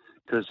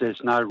because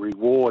there's no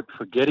reward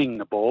for getting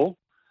the ball,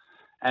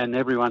 and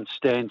everyone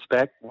stands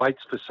back,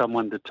 waits for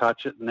someone to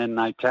touch it, and then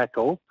they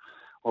tackle,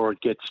 or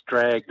it gets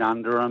dragged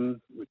under them,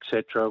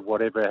 etc.,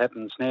 whatever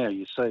happens now.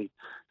 You see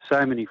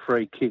so many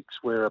free kicks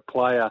where a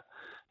player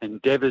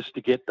endeavours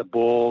to get the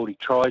ball, he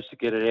tries to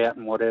get it out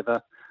and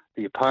whatever,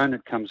 the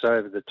opponent comes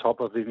over the top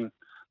of him,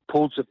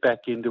 pulls it back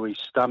into his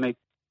stomach,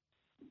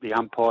 the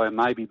umpire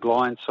may be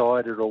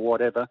blindsided or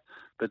whatever,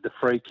 but the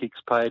free kick's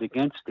paid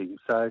against him.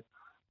 So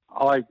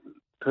I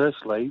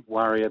personally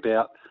worry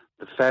about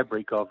the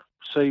fabric of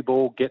see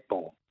ball, get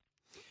ball.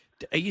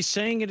 Are you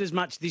seeing it as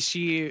much this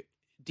year,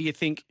 do you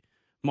think,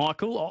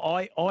 Michael?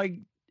 I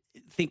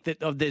think that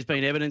there's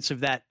been evidence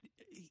of that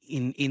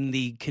in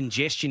the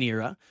congestion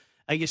era.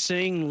 Are you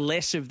seeing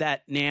less of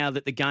that now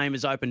that the game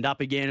has opened up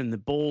again and the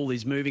ball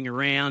is moving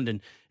around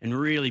and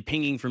really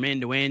pinging from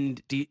end to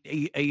end?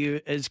 Are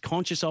you as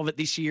conscious of it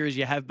this year as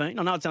you have been?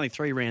 I know it's only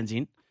 3 rounds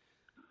in.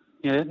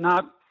 Yeah,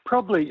 no,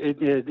 probably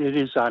it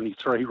is only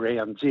 3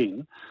 rounds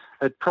in.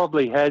 It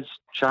probably has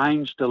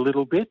changed a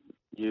little bit.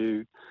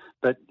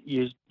 But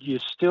you're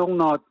still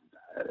not,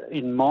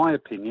 in my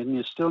opinion,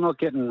 you're still not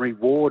getting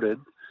rewarded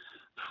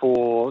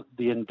for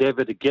the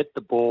endeavour to get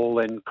the ball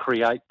and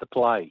create the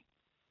play.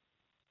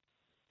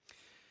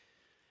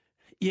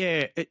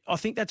 Yeah, I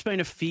think that's been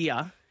a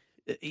fear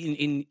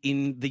in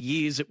the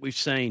years that we've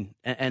seen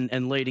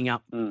and leading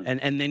up.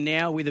 And then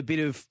now with a bit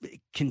of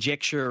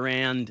conjecture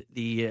around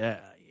the,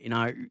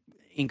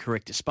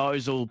 incorrect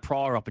disposal,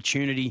 prior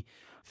opportunity,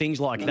 things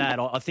like that,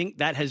 I think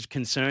that has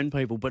concerned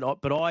people. But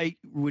I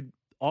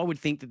would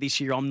think that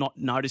this year I'm not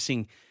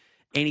noticing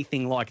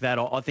anything like that.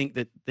 I think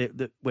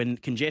that when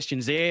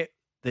congestion's there,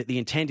 that the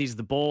intent is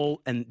the ball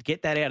and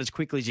get that out as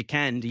quickly as you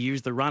can to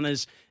use the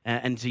runners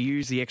and to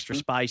use the extra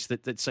space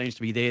that seems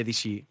to be there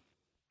this year.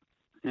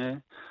 Yeah.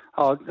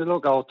 Oh,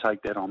 look, I'll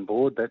take that on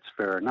board. That's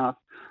fair enough.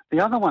 The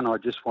other one I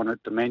just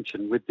wanted to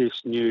mention with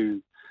this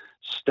new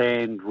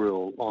stand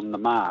rule on the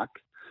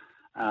mark,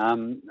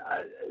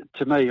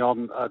 to me,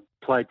 I've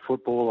played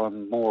football,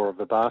 I'm more of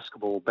a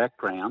basketball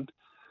background.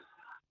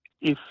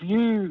 If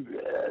you,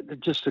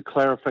 just a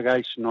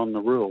clarification on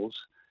the rules,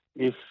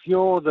 if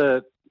you're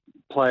the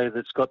player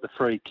that's got the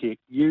free kick,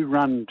 you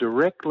run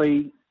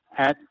directly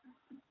at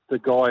the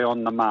guy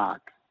on the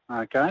mark,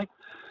 okay?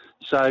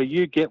 So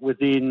you get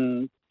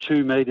within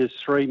 2 metres,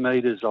 3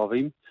 metres of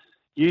him,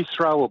 you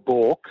throw a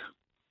balk,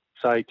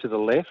 say to the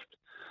left,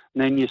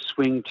 and then you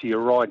swing to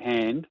your right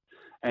hand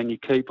and you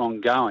keep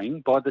on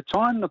going. By the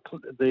time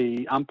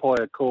the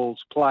umpire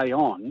calls play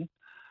on,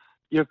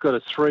 you've got a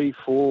 3,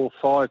 4,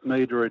 5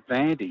 metre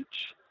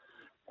advantage.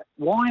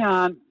 Why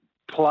aren't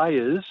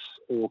players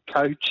or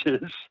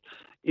coaches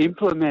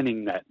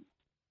implementing that?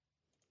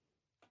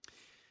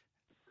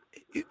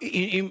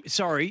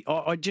 Sorry,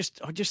 I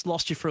just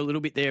lost you for a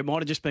little bit there. It might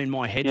have just been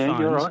my headphones. Yeah,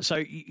 you're right. So,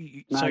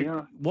 you're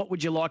right. What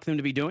would you like them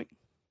to be doing?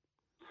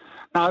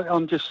 No,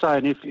 I'm just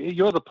saying, if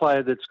you're the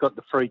player that's got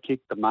the free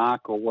kick, the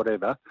mark or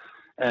whatever,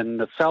 and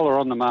the fella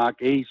on the mark,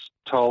 he's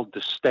told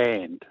to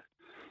stand.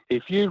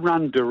 If you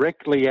run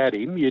directly at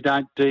him, you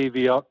don't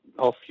deviate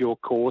off your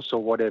course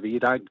or whatever. You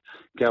don't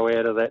go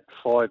out of that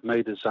 5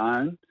 metre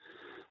zone,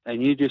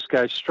 and you just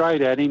go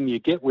straight at him. You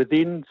get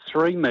within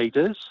 3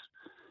 metres,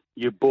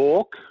 you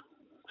balk,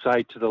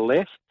 say to the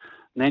left,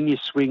 and then you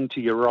swing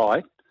to your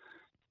right,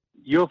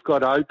 you've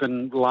got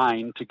open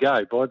lane to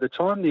go. By the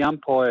time the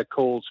umpire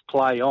calls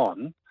play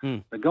on,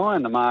 the guy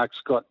on the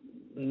mark's got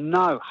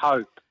no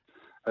hope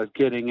of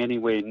getting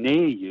anywhere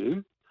near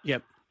you.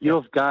 Yep.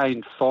 You've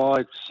gained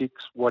 5, 6,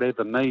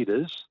 whatever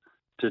metres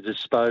to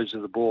dispose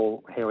of the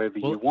ball however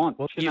you want.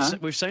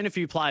 We've seen a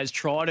few players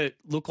try to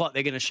look like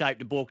they're going to shape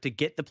the ball to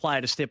get the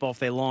player to step off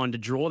their line to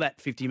draw that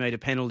 50-metre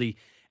penalty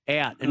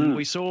out. And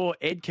we saw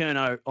Ed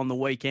Curnow on the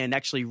weekend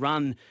actually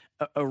run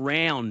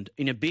around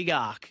in a big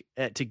arc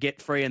to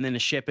get free, and then a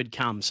shepherd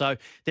comes. So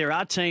there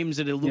are teams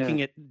that are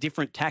looking at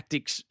different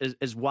tactics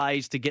as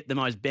ways to get the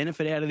most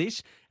benefit out of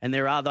this, and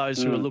there are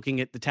those who are looking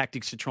at the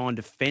tactics to try and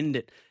defend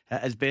it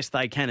as best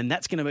they can. And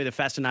that's going to be the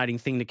fascinating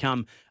thing to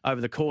come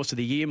over the course of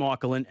the year,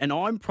 Michael. And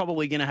I'm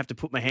probably going to have to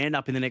put my hand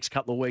up in the next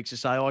couple of weeks to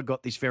say I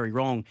got this very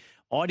wrong.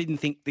 I didn't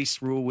think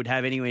this rule would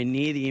have anywhere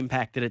near the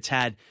impact that it's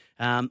had.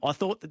 I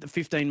thought that the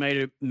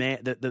 15-metre,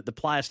 the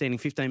player standing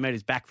 15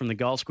 metres back from the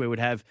goal square would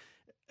have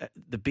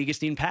the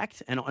biggest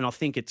impact, and I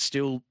think it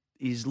still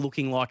is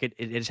looking like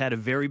it has had a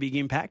very big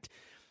impact.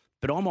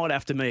 But I might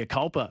have to mea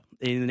culpa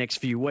in the next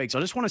few weeks. I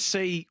just want to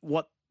see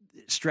what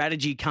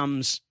strategy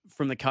comes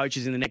from the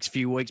coaches in the next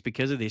few weeks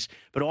because of this.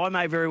 But I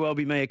may very well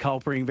be mea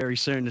culpaing very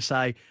soon to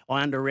say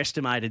I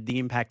underestimated the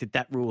impact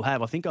that rule will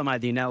have. I think I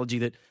made the analogy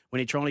that when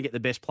you're trying to get the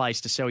best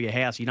place to sell your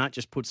house, you don't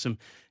just put some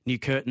new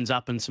curtains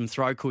up and some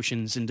throw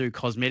cushions and do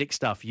cosmetic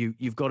stuff.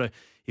 You've got to,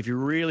 if you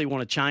really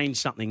want to change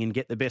something and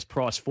get the best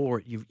price for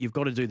it, you've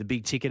got to do the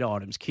big ticket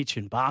items,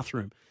 kitchen,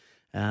 bathroom,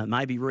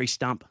 maybe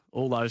re-stump,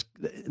 all those.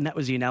 And that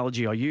was the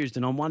analogy I used,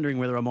 and I'm wondering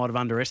whether I might have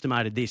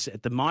underestimated this.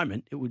 At the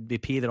moment, it would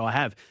appear that I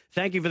have.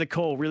 Thank you for the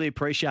call. Really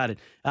appreciate it.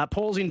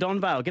 Paul's in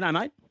Donvale. G'day,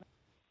 mate.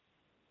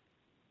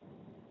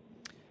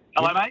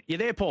 Hello, mate. You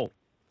there, Paul?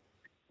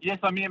 Yes,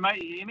 I'm here,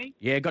 mate. You hear me?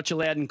 Yeah, got you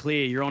loud and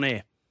clear. You're on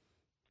air.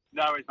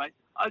 No worries, mate.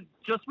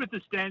 Just with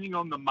the standing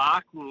on the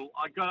mark rule,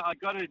 I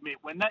got to admit,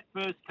 when that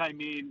first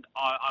came in,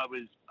 I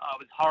was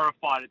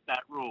horrified at that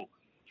rule.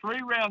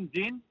 3 rounds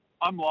in,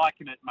 I'm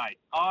liking it, mate.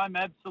 I'm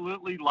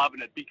absolutely loving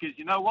it because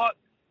you know what?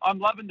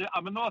 I'm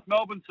a North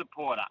Melbourne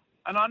supporter,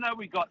 and I know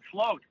we got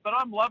flogged, but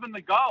I'm loving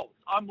the goals.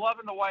 I'm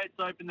loving the way it's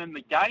opening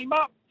the game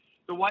up,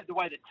 the way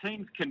that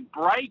teams can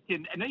break,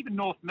 and even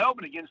North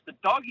Melbourne against the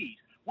Doggies.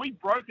 We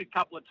broke a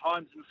couple of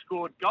times and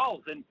scored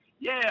goals, and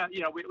yeah, you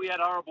know, we had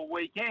a horrible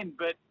weekend,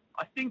 but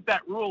I think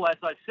that rule, as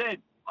I said,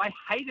 I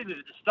hated it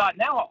at the start.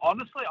 Now,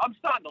 honestly, I'm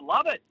starting to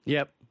love it.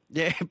 Yep.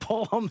 Yeah,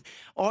 Paul,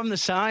 I'm the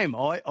same.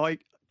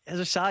 As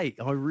I say,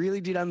 I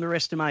really did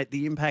underestimate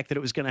the impact that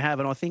it was going to have,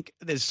 and I think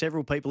there's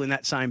several people in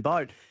that same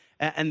boat.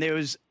 And there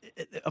was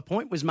a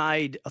point was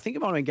made, I think it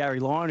might have been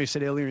Gary Lyon who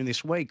said earlier in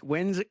this week,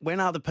 when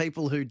are the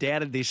people who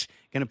doubted this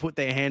going to put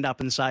their hand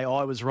up and say,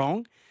 I was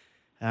wrong?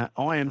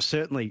 I am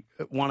certainly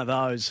one of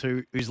those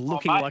who's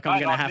looking like I'm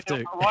going to have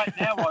to. Right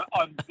now,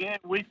 I'm there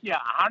with you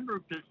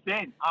 100%.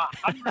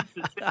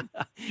 100%.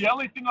 The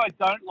only thing I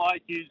don't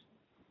like is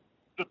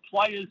the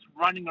players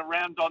running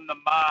around on the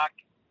mark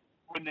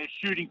when they're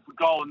shooting for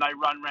goal and they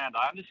run round.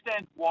 I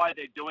understand why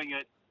they're doing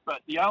it,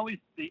 but the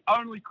only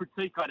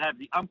critique I'd have,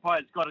 the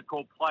umpire's got to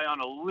call play on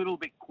a little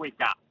bit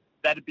quicker.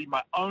 That'd be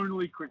my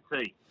only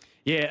critique.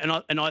 Yeah,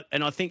 and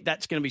I think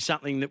that's going to be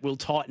something that will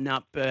tighten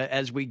up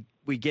as we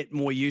get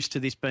more used to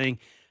this being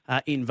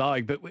in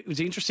vogue. But it was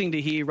interesting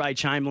to hear Ray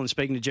Chamberlain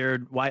speaking to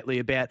Gerard Whateley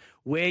about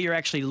where you're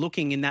actually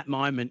looking in that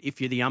moment if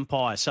you're the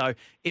umpire. So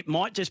it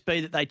might just be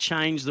that they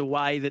change the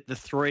way that the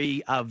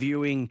three are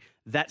viewing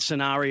that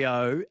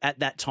scenario at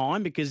that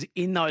time, because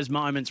in those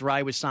moments,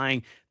 Ray was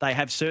saying they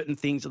have certain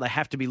things that they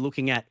have to be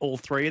looking at, all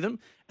three of them,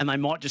 and they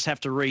might just have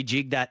to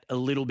rejig that a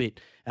little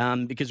bit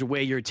because of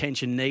where your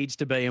attention needs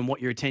to be and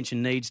what your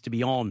attention needs to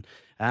be on.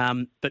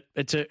 But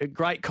it's a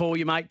great call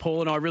you make,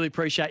 Paul, and I really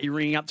appreciate you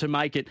ringing up to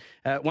make it.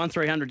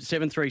 1300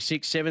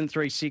 736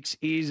 736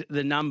 is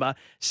the number.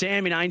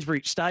 Sam in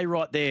Amesbury, stay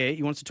right there.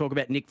 He wants to talk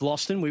about Nick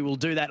Vlastuin. We will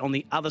do that on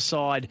the other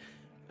side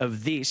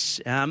of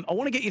this. I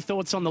want to get your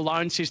thoughts on the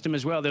loan system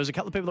as well. There was a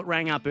couple of people that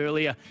rang up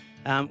earlier.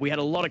 We had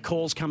a lot of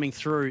calls coming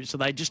through, so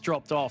they just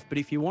dropped off. But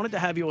if you wanted to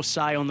have your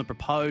say on the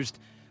proposed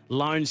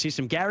loan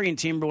system, Gary and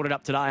Tim brought it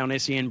up today on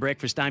SEN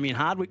Breakfast. Damien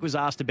Hardwick was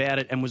asked about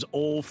it and was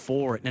all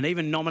for it, and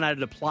even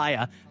nominated a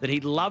player that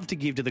he'd love to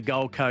give to the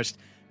Gold Coast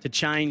to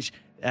change,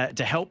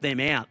 to help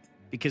them out,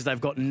 because they've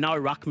got no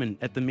ruckman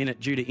at the minute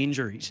due to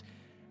injuries.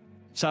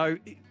 So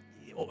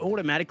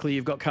automatically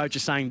you've got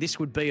coaches saying this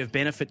would be of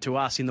benefit to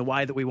us in the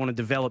way that we want to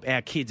develop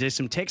our kids. There's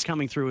some text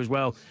coming through as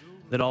well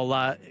that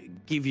I'll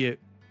give you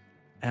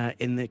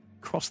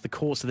across the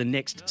course of the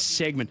next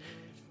segment.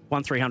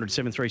 1300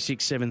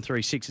 736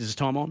 736 is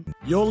time on.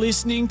 You're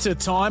listening to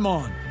Time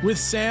On with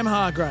Sam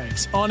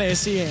Hargraves on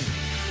SEN.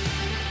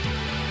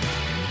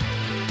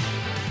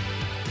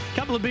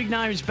 Couple of big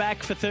names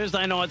back for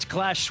Thursday night's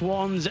clash,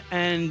 Swans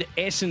and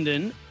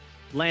Essendon.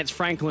 Lance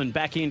Franklin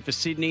back in for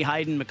Sydney.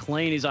 Hayden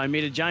McLean is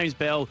omitted. James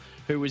Bell,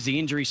 who was the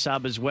injury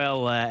sub as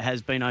well,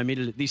 has been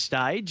omitted at this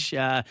stage,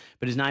 but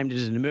is named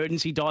as an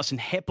emergency. Dyson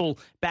Heppel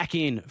back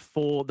in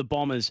for the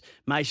Bombers.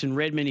 Mason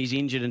Redman is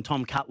injured, and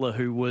Tom Cutler,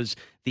 who was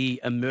the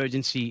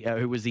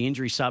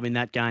injury sub in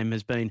that game,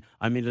 has been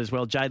omitted as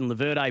well. Jaden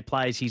Laverde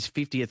plays his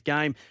 50th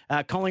game.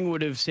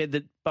 Collingwood have said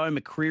that Beau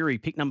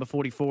McCreary, pick number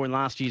 44 in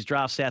last year's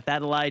draft, South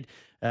Adelaide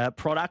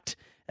product,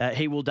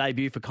 he will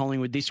debut for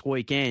Collingwood this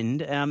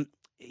weekend.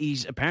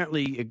 He's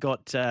apparently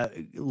got a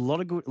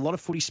lot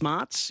of footy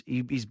smarts.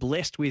 He's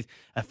blessed with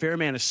a fair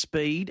amount of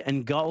speed,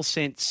 and goal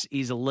sense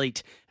is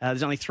elite.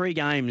 There's only 3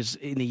 games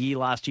in the year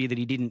last year that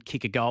he didn't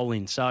kick a goal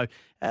in. So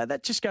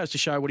that just goes to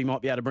show what he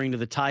might be able to bring to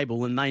the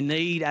table, and they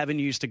need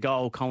avenues to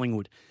goal,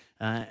 Collingwood.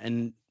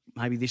 And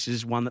maybe this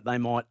is one that they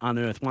might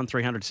unearth.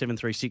 1300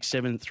 736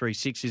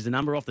 736 is the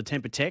number off the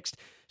temper text.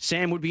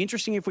 Sam, would be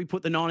interesting if we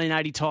put the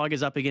 1980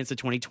 Tigers up against the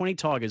 2020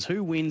 Tigers.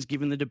 Who wins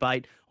given the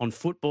debate on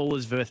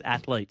footballers versus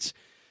athletes?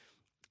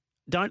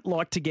 Don't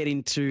like to get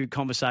into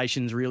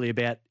conversations really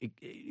about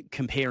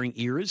comparing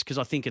eras because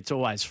I think it's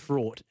always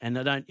fraught, and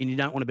you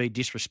don't want to be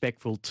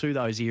disrespectful to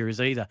those eras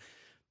either.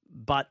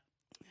 But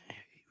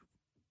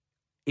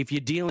if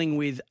you're dealing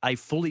with a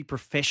fully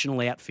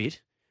professional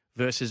outfit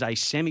versus a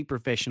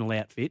semi-professional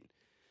outfit,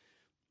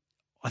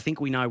 I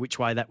think we know which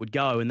way that would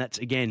go, and that's,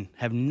 again,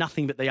 have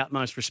nothing but the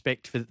utmost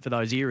respect for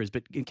those eras.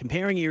 But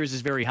comparing eras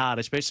is very hard,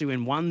 especially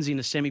when one's in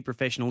a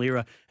semi-professional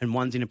era and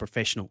one's in a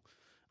professional.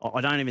 I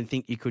don't even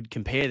think you could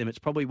compare them. It's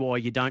probably why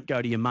you don't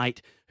go to your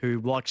mate who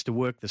likes to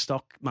work the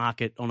stock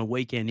market on a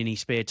weekend in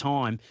his spare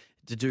time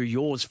to do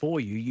yours for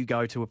you. You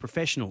go to a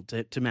professional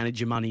to manage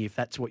your money if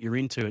that's what you're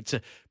into. It's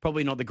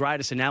probably not the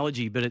greatest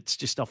analogy, but it's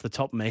just off the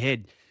top of my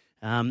head.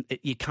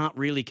 You can't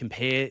really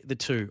compare the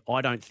two, I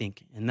don't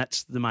think, and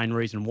that's the main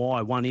reason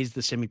why. One is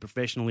the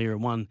semi-professional era,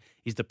 one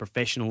is the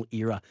professional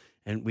era,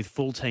 and with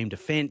full team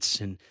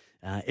defence and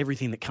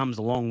everything that comes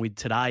along with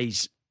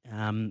today's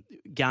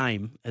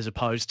game as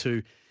opposed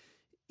to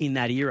in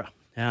that era.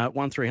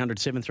 1300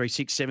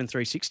 736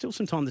 736. Still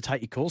some time to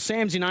take your call.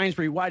 Sam's in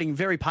Amesbury waiting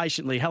very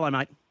patiently. Hello,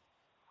 mate.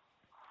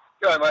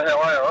 G'day, mate. How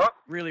are you? All right?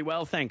 Really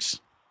well, thanks.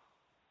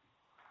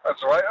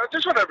 That's all right. I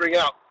just want to bring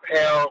up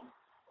how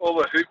all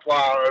the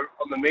hoopla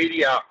on the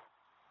media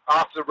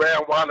after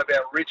round one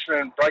about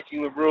Richmond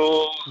breaking the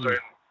rules and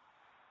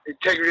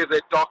integrity of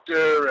their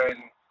doctor, and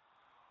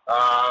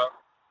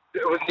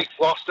it was Nick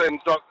Floston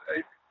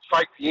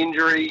faked the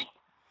injury.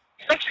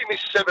 He's actually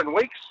missed 7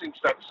 weeks since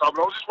that sub, and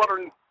I was just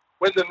wondering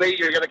when the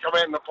media are going to come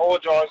out and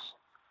apologise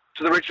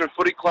to the Richmond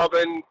Footy Club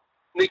and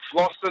Nick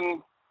Floston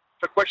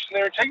for questioning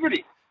their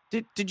integrity.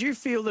 Did you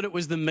feel that it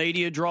was the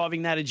media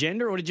driving that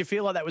agenda, or did you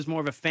feel like that was more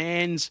of a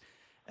fans'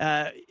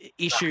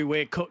 issue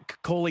where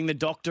calling the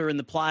doctor and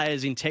the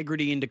players'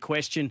 integrity into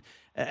question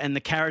and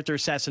the character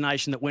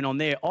assassination that went on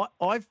there?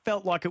 I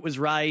felt like it was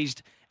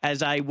raised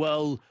as a,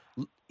 well,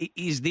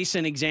 is this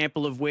an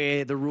example of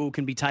where the rule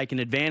can be taken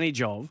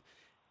advantage of?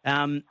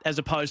 As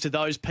opposed to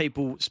those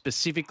people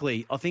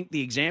specifically. I think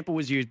the example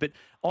was used, but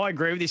I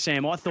agree with you,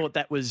 Sam. I thought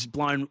that was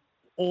blown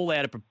way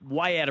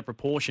out of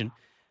proportion.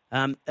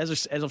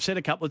 As I've said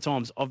a couple of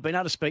times, I've been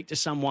able to speak to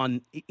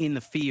someone in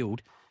the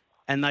field,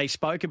 and they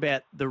spoke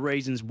about the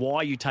reasons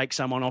why you take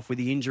someone off with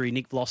the injury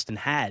Nick Floston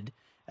had,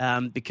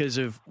 because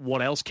of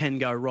what else can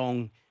go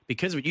wrong.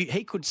 Because of it,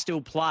 he could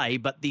still play,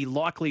 but the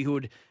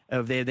likelihood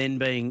of there then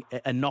being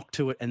a knock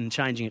to it and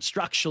changing it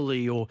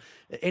structurally, or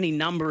any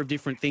number of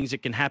different things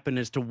that can happen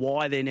as to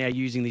why they're now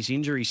using this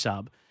injury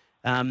sub,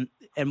 and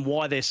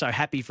why they're so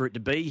happy for it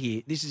to be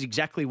here. This is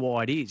exactly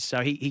why it is.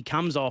 So he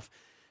comes off,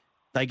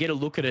 they get a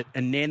look at it,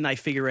 and then they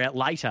figure out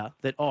later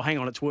that, oh, hang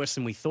on, it's worse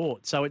than we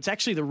thought. So it's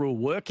actually the rule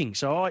working.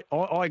 So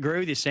I agree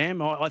with you,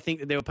 Sam. I think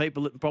that there are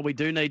people that probably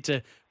do need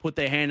to put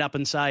their hand up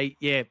and say,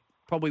 yeah,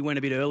 probably went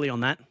a bit early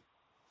on that.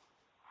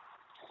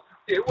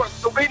 Yeah, well,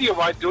 the media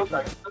won't do it,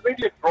 though. The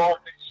media drive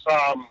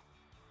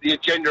the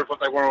agenda of what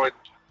they want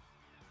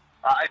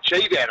to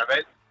achieve out of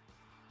it.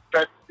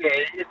 But, yeah,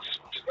 it's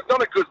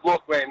not a good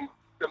look when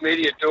the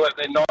media do it.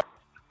 They're not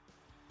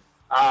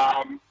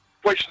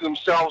question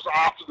themselves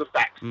after the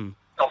fact.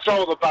 They'll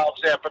throw the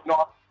bulbs out but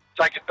not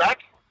take it back.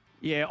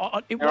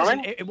 Yeah,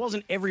 it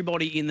wasn't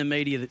everybody in the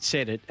media that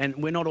said it, and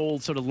we're not all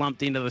sort of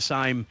lumped into the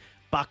same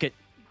bucket,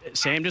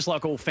 Sam, just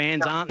like all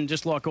fans aren't and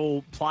just like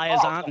all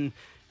players aren't. And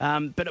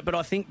But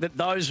I think that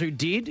those who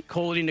did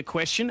call it into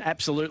question,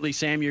 absolutely,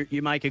 Sam,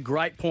 you make a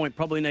great point.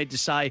 Probably need to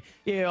say,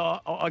 yeah,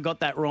 I got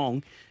that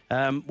wrong.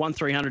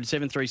 1300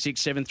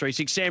 736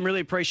 736. Sam,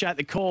 really appreciate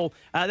the call.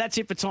 That's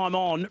it for time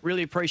on.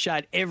 Really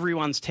appreciate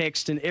everyone's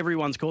text and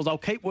everyone's calls. I'll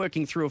keep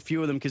working through a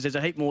few of them because there's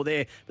a heap more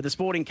there. But the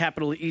Sporting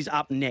Capital is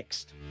up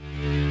next.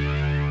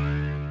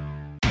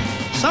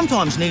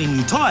 Sometimes needing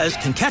new tyres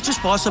can catch us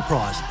by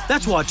surprise.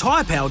 That's why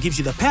Tyre Power gives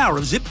you the power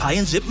of Zip Pay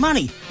and Zip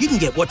Money. You can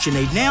get what you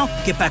need now,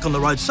 get back on the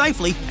road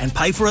safely and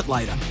pay for it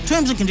later.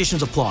 Terms and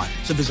conditions apply.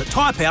 So visit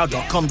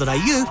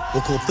tyrepower.com.au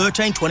or call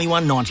 13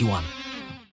 21 91.